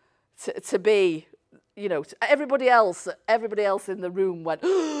meaning to be, everybody else in the room went,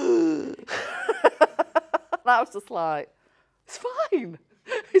 and I was just like, it's fine.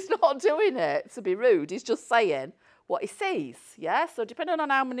 He's not doing it to be rude. He's just saying what he sees, yeah? So depending on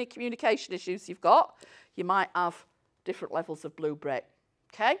how many communication issues you've got, you might have different levels of blue brick,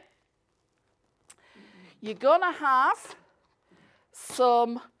 okay? You're going to have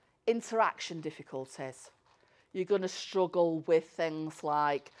some interaction difficulties. You're going to struggle with things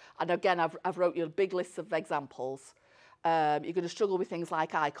like, and again, I've wrote you a big list of examples. You're going to struggle with things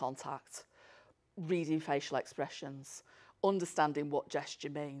like eye contact, reading facial expressions, understanding what gesture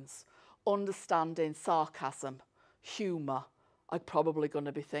means, understanding sarcasm, humour are probably going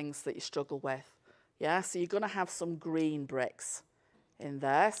to be things that you struggle with. Yeah, so you're going to have some green bricks in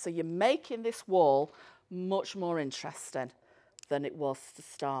there. So you're making this wall much more interesting than it was to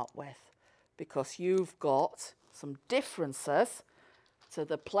start with, because you've got some differences to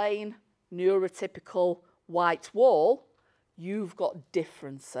the plain neurotypical white wall. You've got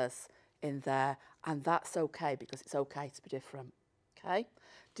differences in there, and that's okay, because it's okay to be different, okay?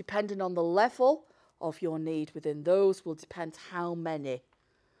 Depending on the level of your need within those will depend how many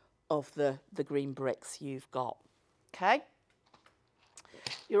of the green bricks you've got, okay?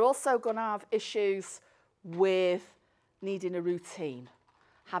 You're also going to have issues with needing a routine,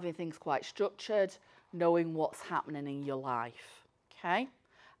 having things quite structured, knowing what's happening in your life, okay?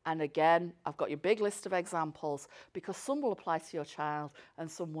 And again, I've got your big list of examples, because some will apply to your child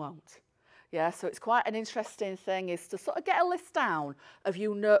and some won't. Yeah, so it's quite an interesting thing is to sort of get a list down of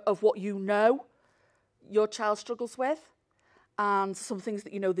what you know your child struggles with, and some things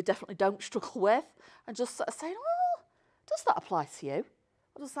that you know they definitely don't struggle with, and just sort of saying, well, does that apply to you?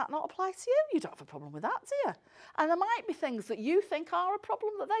 Or does that not apply to you? You don't have a problem with that, do you? And there might be things that you think are a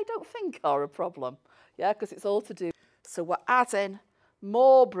problem that they don't think are a problem. Yeah, because it's all to do. So we're adding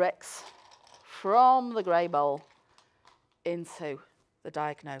more bricks from the grey bowl into the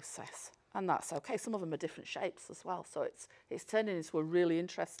diagnosis. And that's okay. Some of them are different shapes as well. So it's turning into a really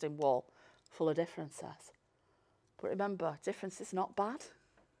interesting wall full of differences. But remember, difference is not bad.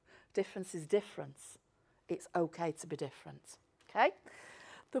 Difference is difference. It's okay to be different, okay?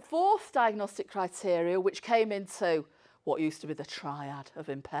 The fourth diagnostic criteria, which came into what used to be the triad of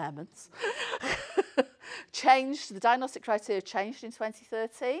impairments, changed, the diagnostic criteria changed in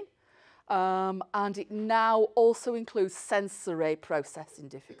 2013, and it now also includes sensory processing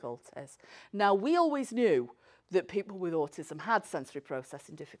difficulties. Now, we always knew that people with autism had sensory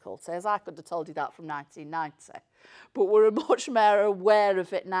processing difficulties. I could have told you that from 1990. But we're much more aware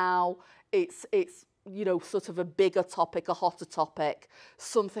of it now. It's you know, sort of a bigger topic, a hotter topic,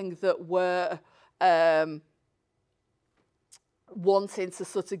 something that we're wanting to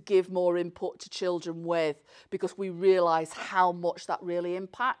sort of give more input to children with, because we realise how much that really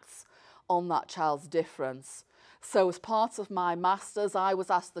impacts on that child's difference. So as part of my masters, I was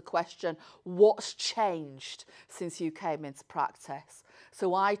asked the question, what's changed since you came into practice?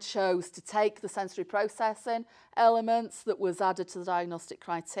 So I chose to take the sensory processing elements that was added to the diagnostic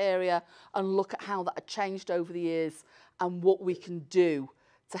criteria and look at how that had changed over the years and what we can do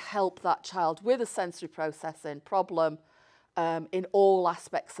to help that child with a sensory processing problem in all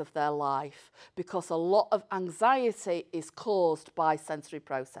aspects of their life, because a lot of anxiety is caused by sensory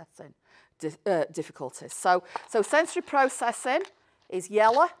processing difficulties. So sensory processing is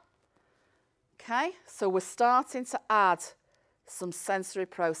yellow. Okay, so we're starting to add some sensory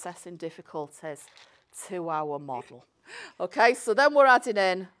processing difficulties to our model. Okay, so then we're adding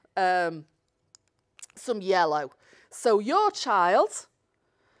in some yellow. So your child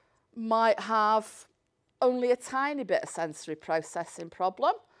might have only a tiny bit of sensory processing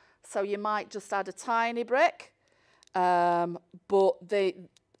problem. So you might just add a tiny brick, but the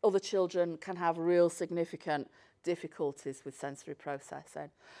other children can have real significant difficulties with sensory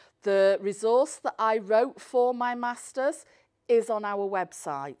processing. The resource that I wrote for my masters is on our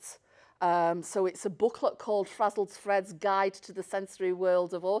website. So it's a booklet called Frazzled Fred's Guide to the Sensory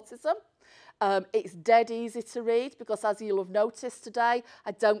World of Autism. It's dead easy to read, because as you'll have noticed today,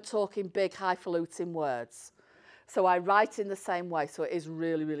 I don't talk in big highfalutin words. So I write in the same way, so it is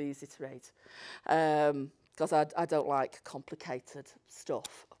really, really easy to read, because I don't like complicated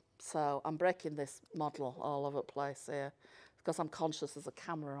stuff. So I'm breaking this model all over the place here, because I'm conscious there's a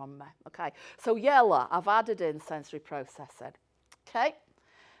camera on me. Okay, so yellow, I've added in sensory processing. Okay,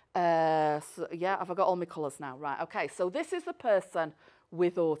 so yeah, have I got all my colours now? Right, okay, so this is the person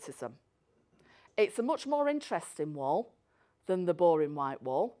with autism. It's a much more interesting wall than the boring white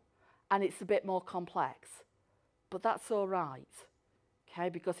wall, and it's a bit more complex, but that's all right, okay,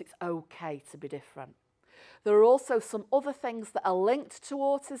 because it's okay to be different. There are also some other things that are linked to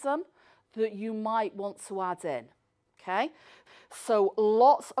autism that you might want to add in, okay? So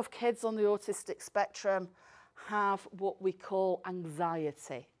lots of kids on the autistic spectrum have what we call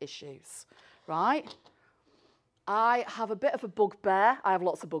anxiety issues, right? I have a bit of a bugbear. I have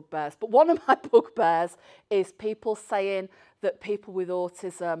lots of bugbears, but one of my bugbears is people saying that people with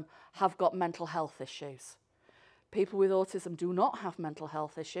autism have got mental health issues. People with autism do not have mental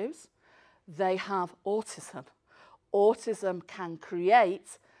health issues. They have autism. Autism can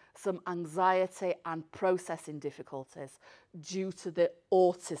create some anxiety and processing difficulties due to the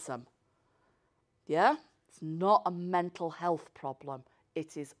autism. Yeah? It's not a mental health problem.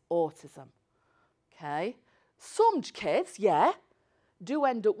 It is autism. Okay? Some kids, yeah, do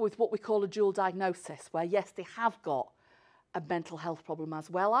end up with what we call a dual diagnosis, where yes, they have got a mental health problem as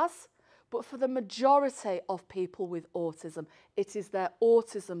well as, but for the majority of people with autism, it is their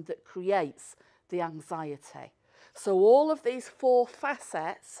autism that creates the anxiety. So all of these four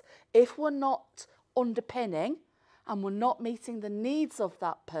facets, if we're not underpinning and we're not meeting the needs of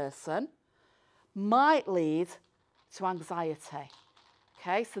that person, might lead to anxiety.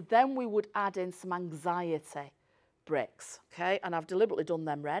 Okay, so then we would add in some anxiety bricks, okay? And I've deliberately done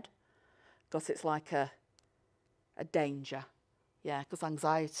them red because it's like a danger. Yeah, because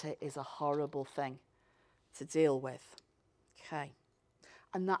anxiety is a horrible thing to deal with, okay?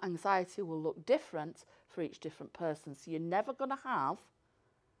 And that anxiety will look different for each different person. So you're never going to have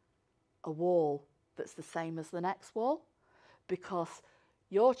a wall that's the same as the next wall, because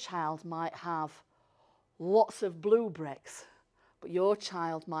your child might have lots of blue bricks, but your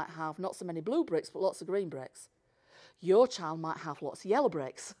child might have not so many blue bricks, but lots of green bricks. Your child might have lots of yellow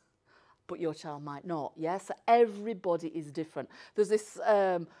bricks, but your child might not. Yes, so everybody is different. There's this,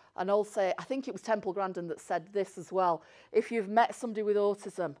 an old say, I think it was Temple Grandin that said this as well. If you've met somebody with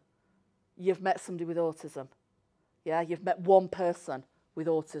autism, you've met somebody with autism. Yeah, you've met one person with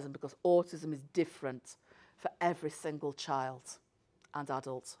autism, because autism is different for every single child and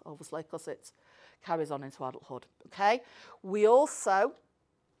adult, obviously, because it carries on into adulthood, okay? We also,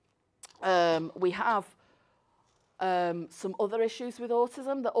 we have some other issues with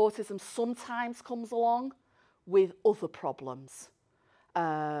autism, that autism sometimes comes along with other problems,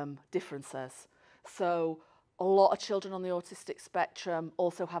 differences. So a lot of children on the autistic spectrum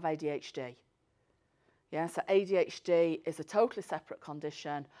also have ADHD. Yeah, so ADHD is a totally separate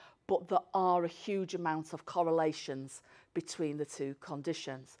condition, but there are a huge amount of correlations between the two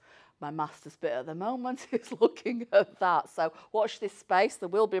conditions. my master's bit at the moment is looking at that. So watch this space. There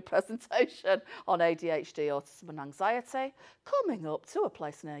will be a presentation on ADHD, autism and anxiety coming up to a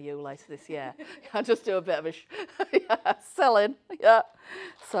place near you later this year. I'll just do a bit of a selling. Yeah.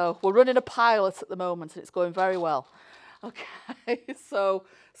 So we're running a pilot at the moment and it's going very well. Okay, so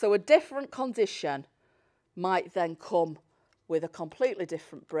a different condition might then come with a completely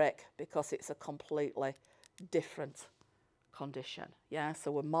different brick because it's a completely different condition. Yeah,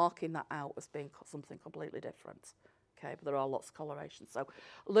 so we're marking that out as being something completely different. Okay, but there are lots of colorations. So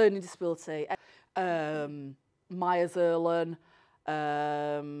learning disability, Myers-Irlen,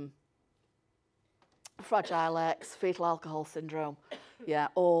 Fragile X, fetal alcohol syndrome, yeah,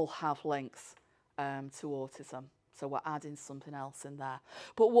 all have links to autism. So we're adding something else in there.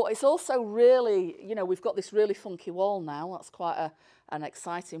 But what it's also really, you know, we've got this really funky wall now. That's quite an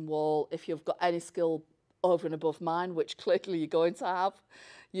exciting wall. If you've got any skill over and above mine, which clearly you're going to have,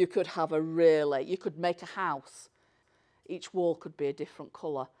 you could have you could make a house. Each wall could be a different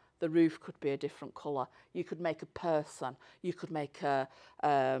colour. The roof could be a different colour. You could make a person. You could make a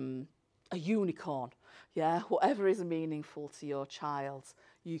unicorn. Yeah, whatever is meaningful to your child,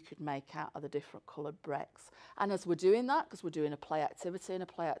 you could make out of the different coloured bricks. And as we're doing that, because we're doing a play activity, and a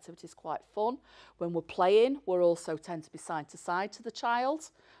play activity is quite fun, when we're playing, we're also tend to be side to side to the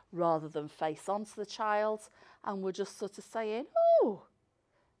child, rather than face onto the child. And we're just sort of saying, oh,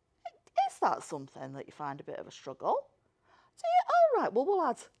 is that something that you find a bit of a struggle? Do you? All right, well, we'll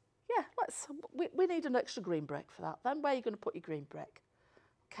add, yeah, we need an extra green brick for that then. Where are you going to put your green brick?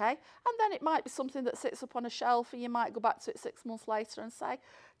 Okay, and then it might be something that sits up on a shelf and you might go back to it 6 months later and say,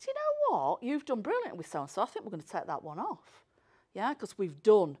 do you know what? You've done brilliant with so-and-so. I think we're going to take that one off. Yeah, because we've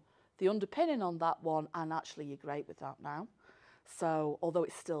done the underpinning on that one and actually you're great with that now. So although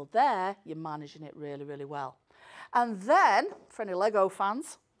it's still there, you're managing it really, really well. And then, for any Lego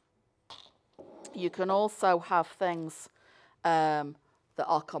fans, you can also have things that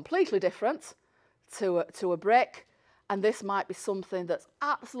are completely different to a brick. And this might be something that's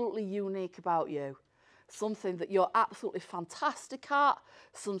absolutely unique about you, something that you're absolutely fantastic at,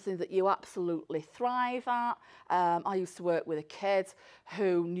 something that you absolutely thrive at. I used to work with a kid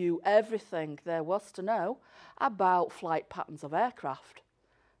who knew everything there was to know about flight patterns of aircraft,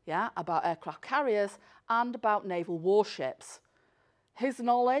 yeah, about aircraft carriers and about naval warships. His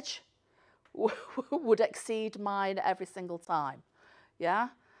knowledge would exceed mine every single time, yeah.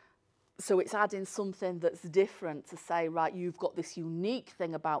 So it's adding something that's different to say, right, you've got this unique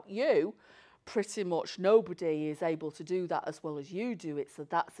thing about you. Pretty much nobody is able to do that as well as you do it. So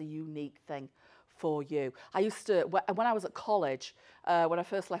that's a unique thing for you. I used to, when I was at college, when I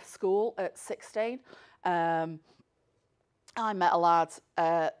first left school at 16, I met a lad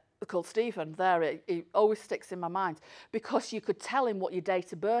called Stephen there. He always sticks in my mind because you could tell him what your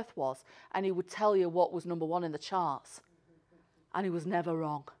date of birth was and he would tell you what was number 1 in the charts. And he was never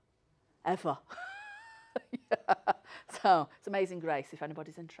wrong. Ever. Yeah. So it's Amazing Grace if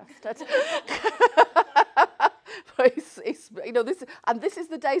anybody's interested. But it's, you know, this is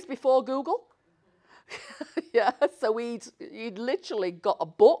the days before Google. Yeah, so he'd literally got a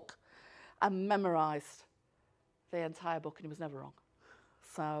book and memorised the entire book and he was never wrong.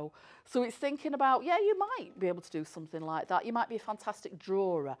 So it's thinking about, yeah, you might be able to do something like that. You might be a fantastic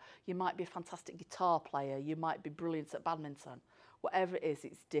drawer. You might be a fantastic guitar player. You might be brilliant at badminton. Whatever it is,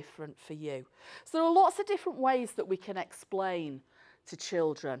 it's different for you. So there are lots of different ways that we can explain to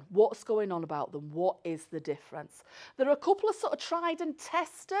children what's going on about them, what is the difference. There are a couple of sort of tried and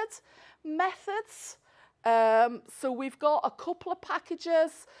tested methods. So we've got a couple of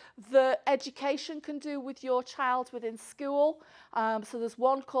packages that education can do with your child within school. So there's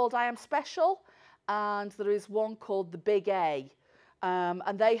one called I Am Special and there is one called the Big A.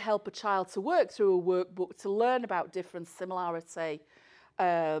 And they help a child to work through a workbook to learn about difference, similarity,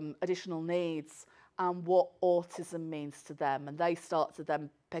 additional needs, and what autism means to them. And they start to then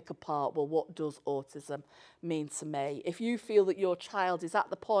pick apart, well, what does autism mean to me? If you feel that your child is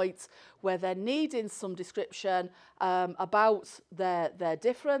at the point where they're needing some description about their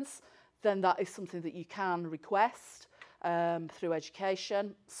difference, then that is something that you can request through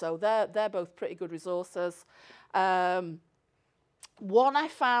education. So they're both pretty good resources. One I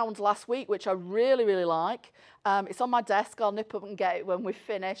found last week, which I really, really like, it's on my desk, I'll nip up and get it when we've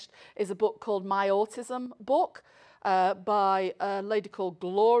finished, is a book called My Autism Book by a lady called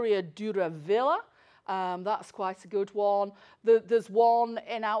Gloria Duravilla. That's quite a good one. There's one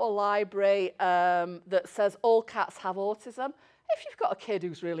in our library that says All Cats Have Autism. If you've got a kid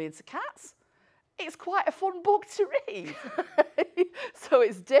who's really into cats, it's quite a fun book to read. So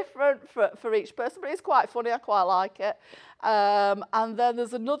it's different for each person, but it's quite funny. I quite like it. And then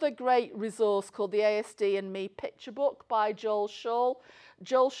there's another great resource called the ASD and Me Picture Book by Joel Shull.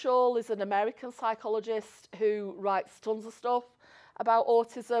 Joel Shull is an American psychologist who writes tons of stuff about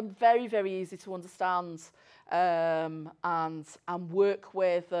autism, very, very easy to understand and work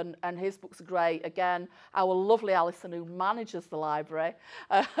with, and his books are great. Again, our lovely Alison, who manages the library,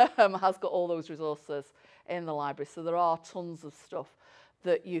 has got all those resources in the library. So there are tons of stuff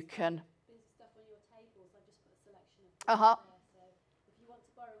that you can... There's stuff on your tables. I've just put a selection of books there. So if you want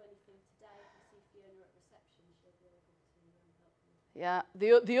to borrow anything today, you can see Fiona at reception. She'll be able to help you.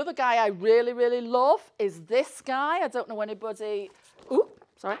 Yeah, the other guy I really, really love is this guy. I don't know anybody... Ooh,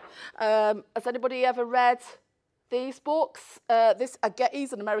 sorry. Has anybody ever read these books?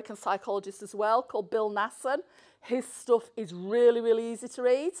 He's an American psychologist as well, called Bill Nasson. His stuff is really, really easy to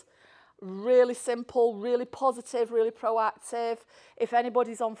read. Really simple, really positive, really proactive. If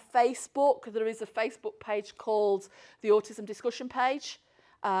anybody's on Facebook, there is a Facebook page called the Autism Discussion Page.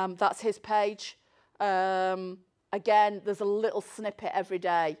 That's his page. Again, there's a little snippet every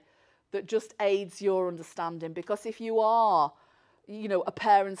day that just aids your understanding, because if you are, you know, a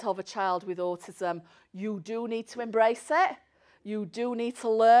parent of a child with autism, you do need to embrace it. You do need to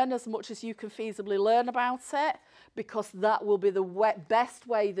learn as much as you can feasibly learn about it, because that will be the best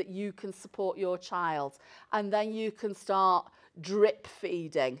way that you can support your child. And then you can start drip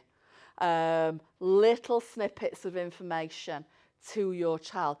feeding little snippets of information to your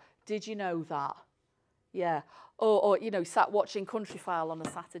child. Did you know that? Yeah. Or you know, sat watching Country File on a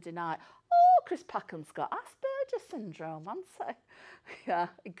Saturday night. Oh, Chris Packham's got Asperger's syndrome, hasn't he? Yeah,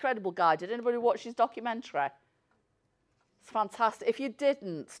 incredible guy. Did anybody watch his documentary? It's fantastic. If you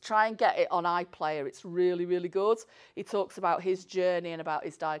didn't, try and get it on iPlayer. It's really, really good. He talks about his journey and about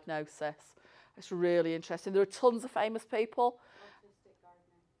his diagnosis. It's really interesting. There are tons of famous people.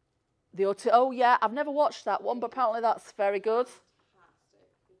 Oh yeah, I've never watched that one, but apparently that's very good.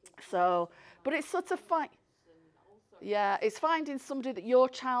 So, but it's sort of yeah, it's finding somebody that your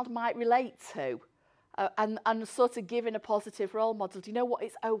child might relate to, and sort of giving a positive role model. Do you know what?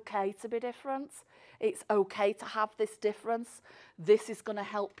 It's okay to be different. It's okay to have this difference. This is going to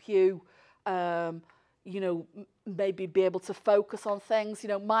help you, you know, maybe be able to focus on things. You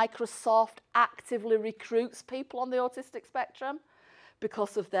know, Microsoft actively recruits people on the autistic spectrum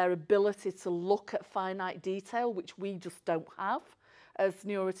because of their ability to look at finite detail, which we just don't have as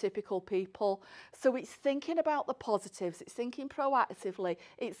neurotypical people. So it's thinking about the positives, it's thinking proactively,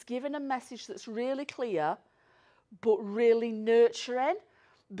 it's giving a message that's really clear, but really nurturing,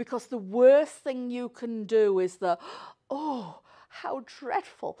 because the worst thing you can do is the, oh, how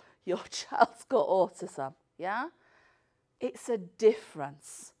dreadful, your child's got autism, yeah? It's a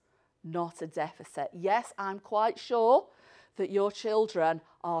difference, not a deficit. Yes, I'm quite sure that your children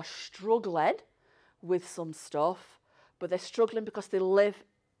are struggling with some stuff, but they're struggling because they live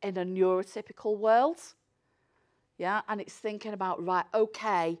in a neurotypical world. Yeah, and it's thinking about, right,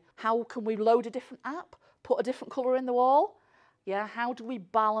 okay, how can we load a different app, put a different colour in the wall? Yeah, how do we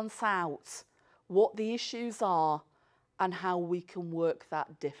balance out what the issues are and how we can work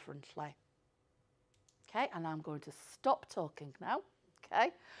that differently? Okay, and I'm going to stop talking now.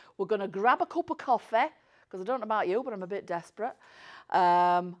 Okay, we're going to grab a cup of coffee, because I don't know about you, but I'm a bit desperate.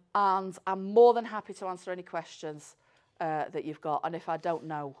 And I'm more than happy to answer any questions that you've got. And if I don't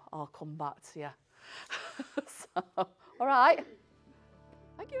know, I'll come back to you. So, all right.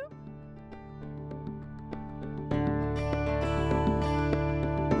 Thank you.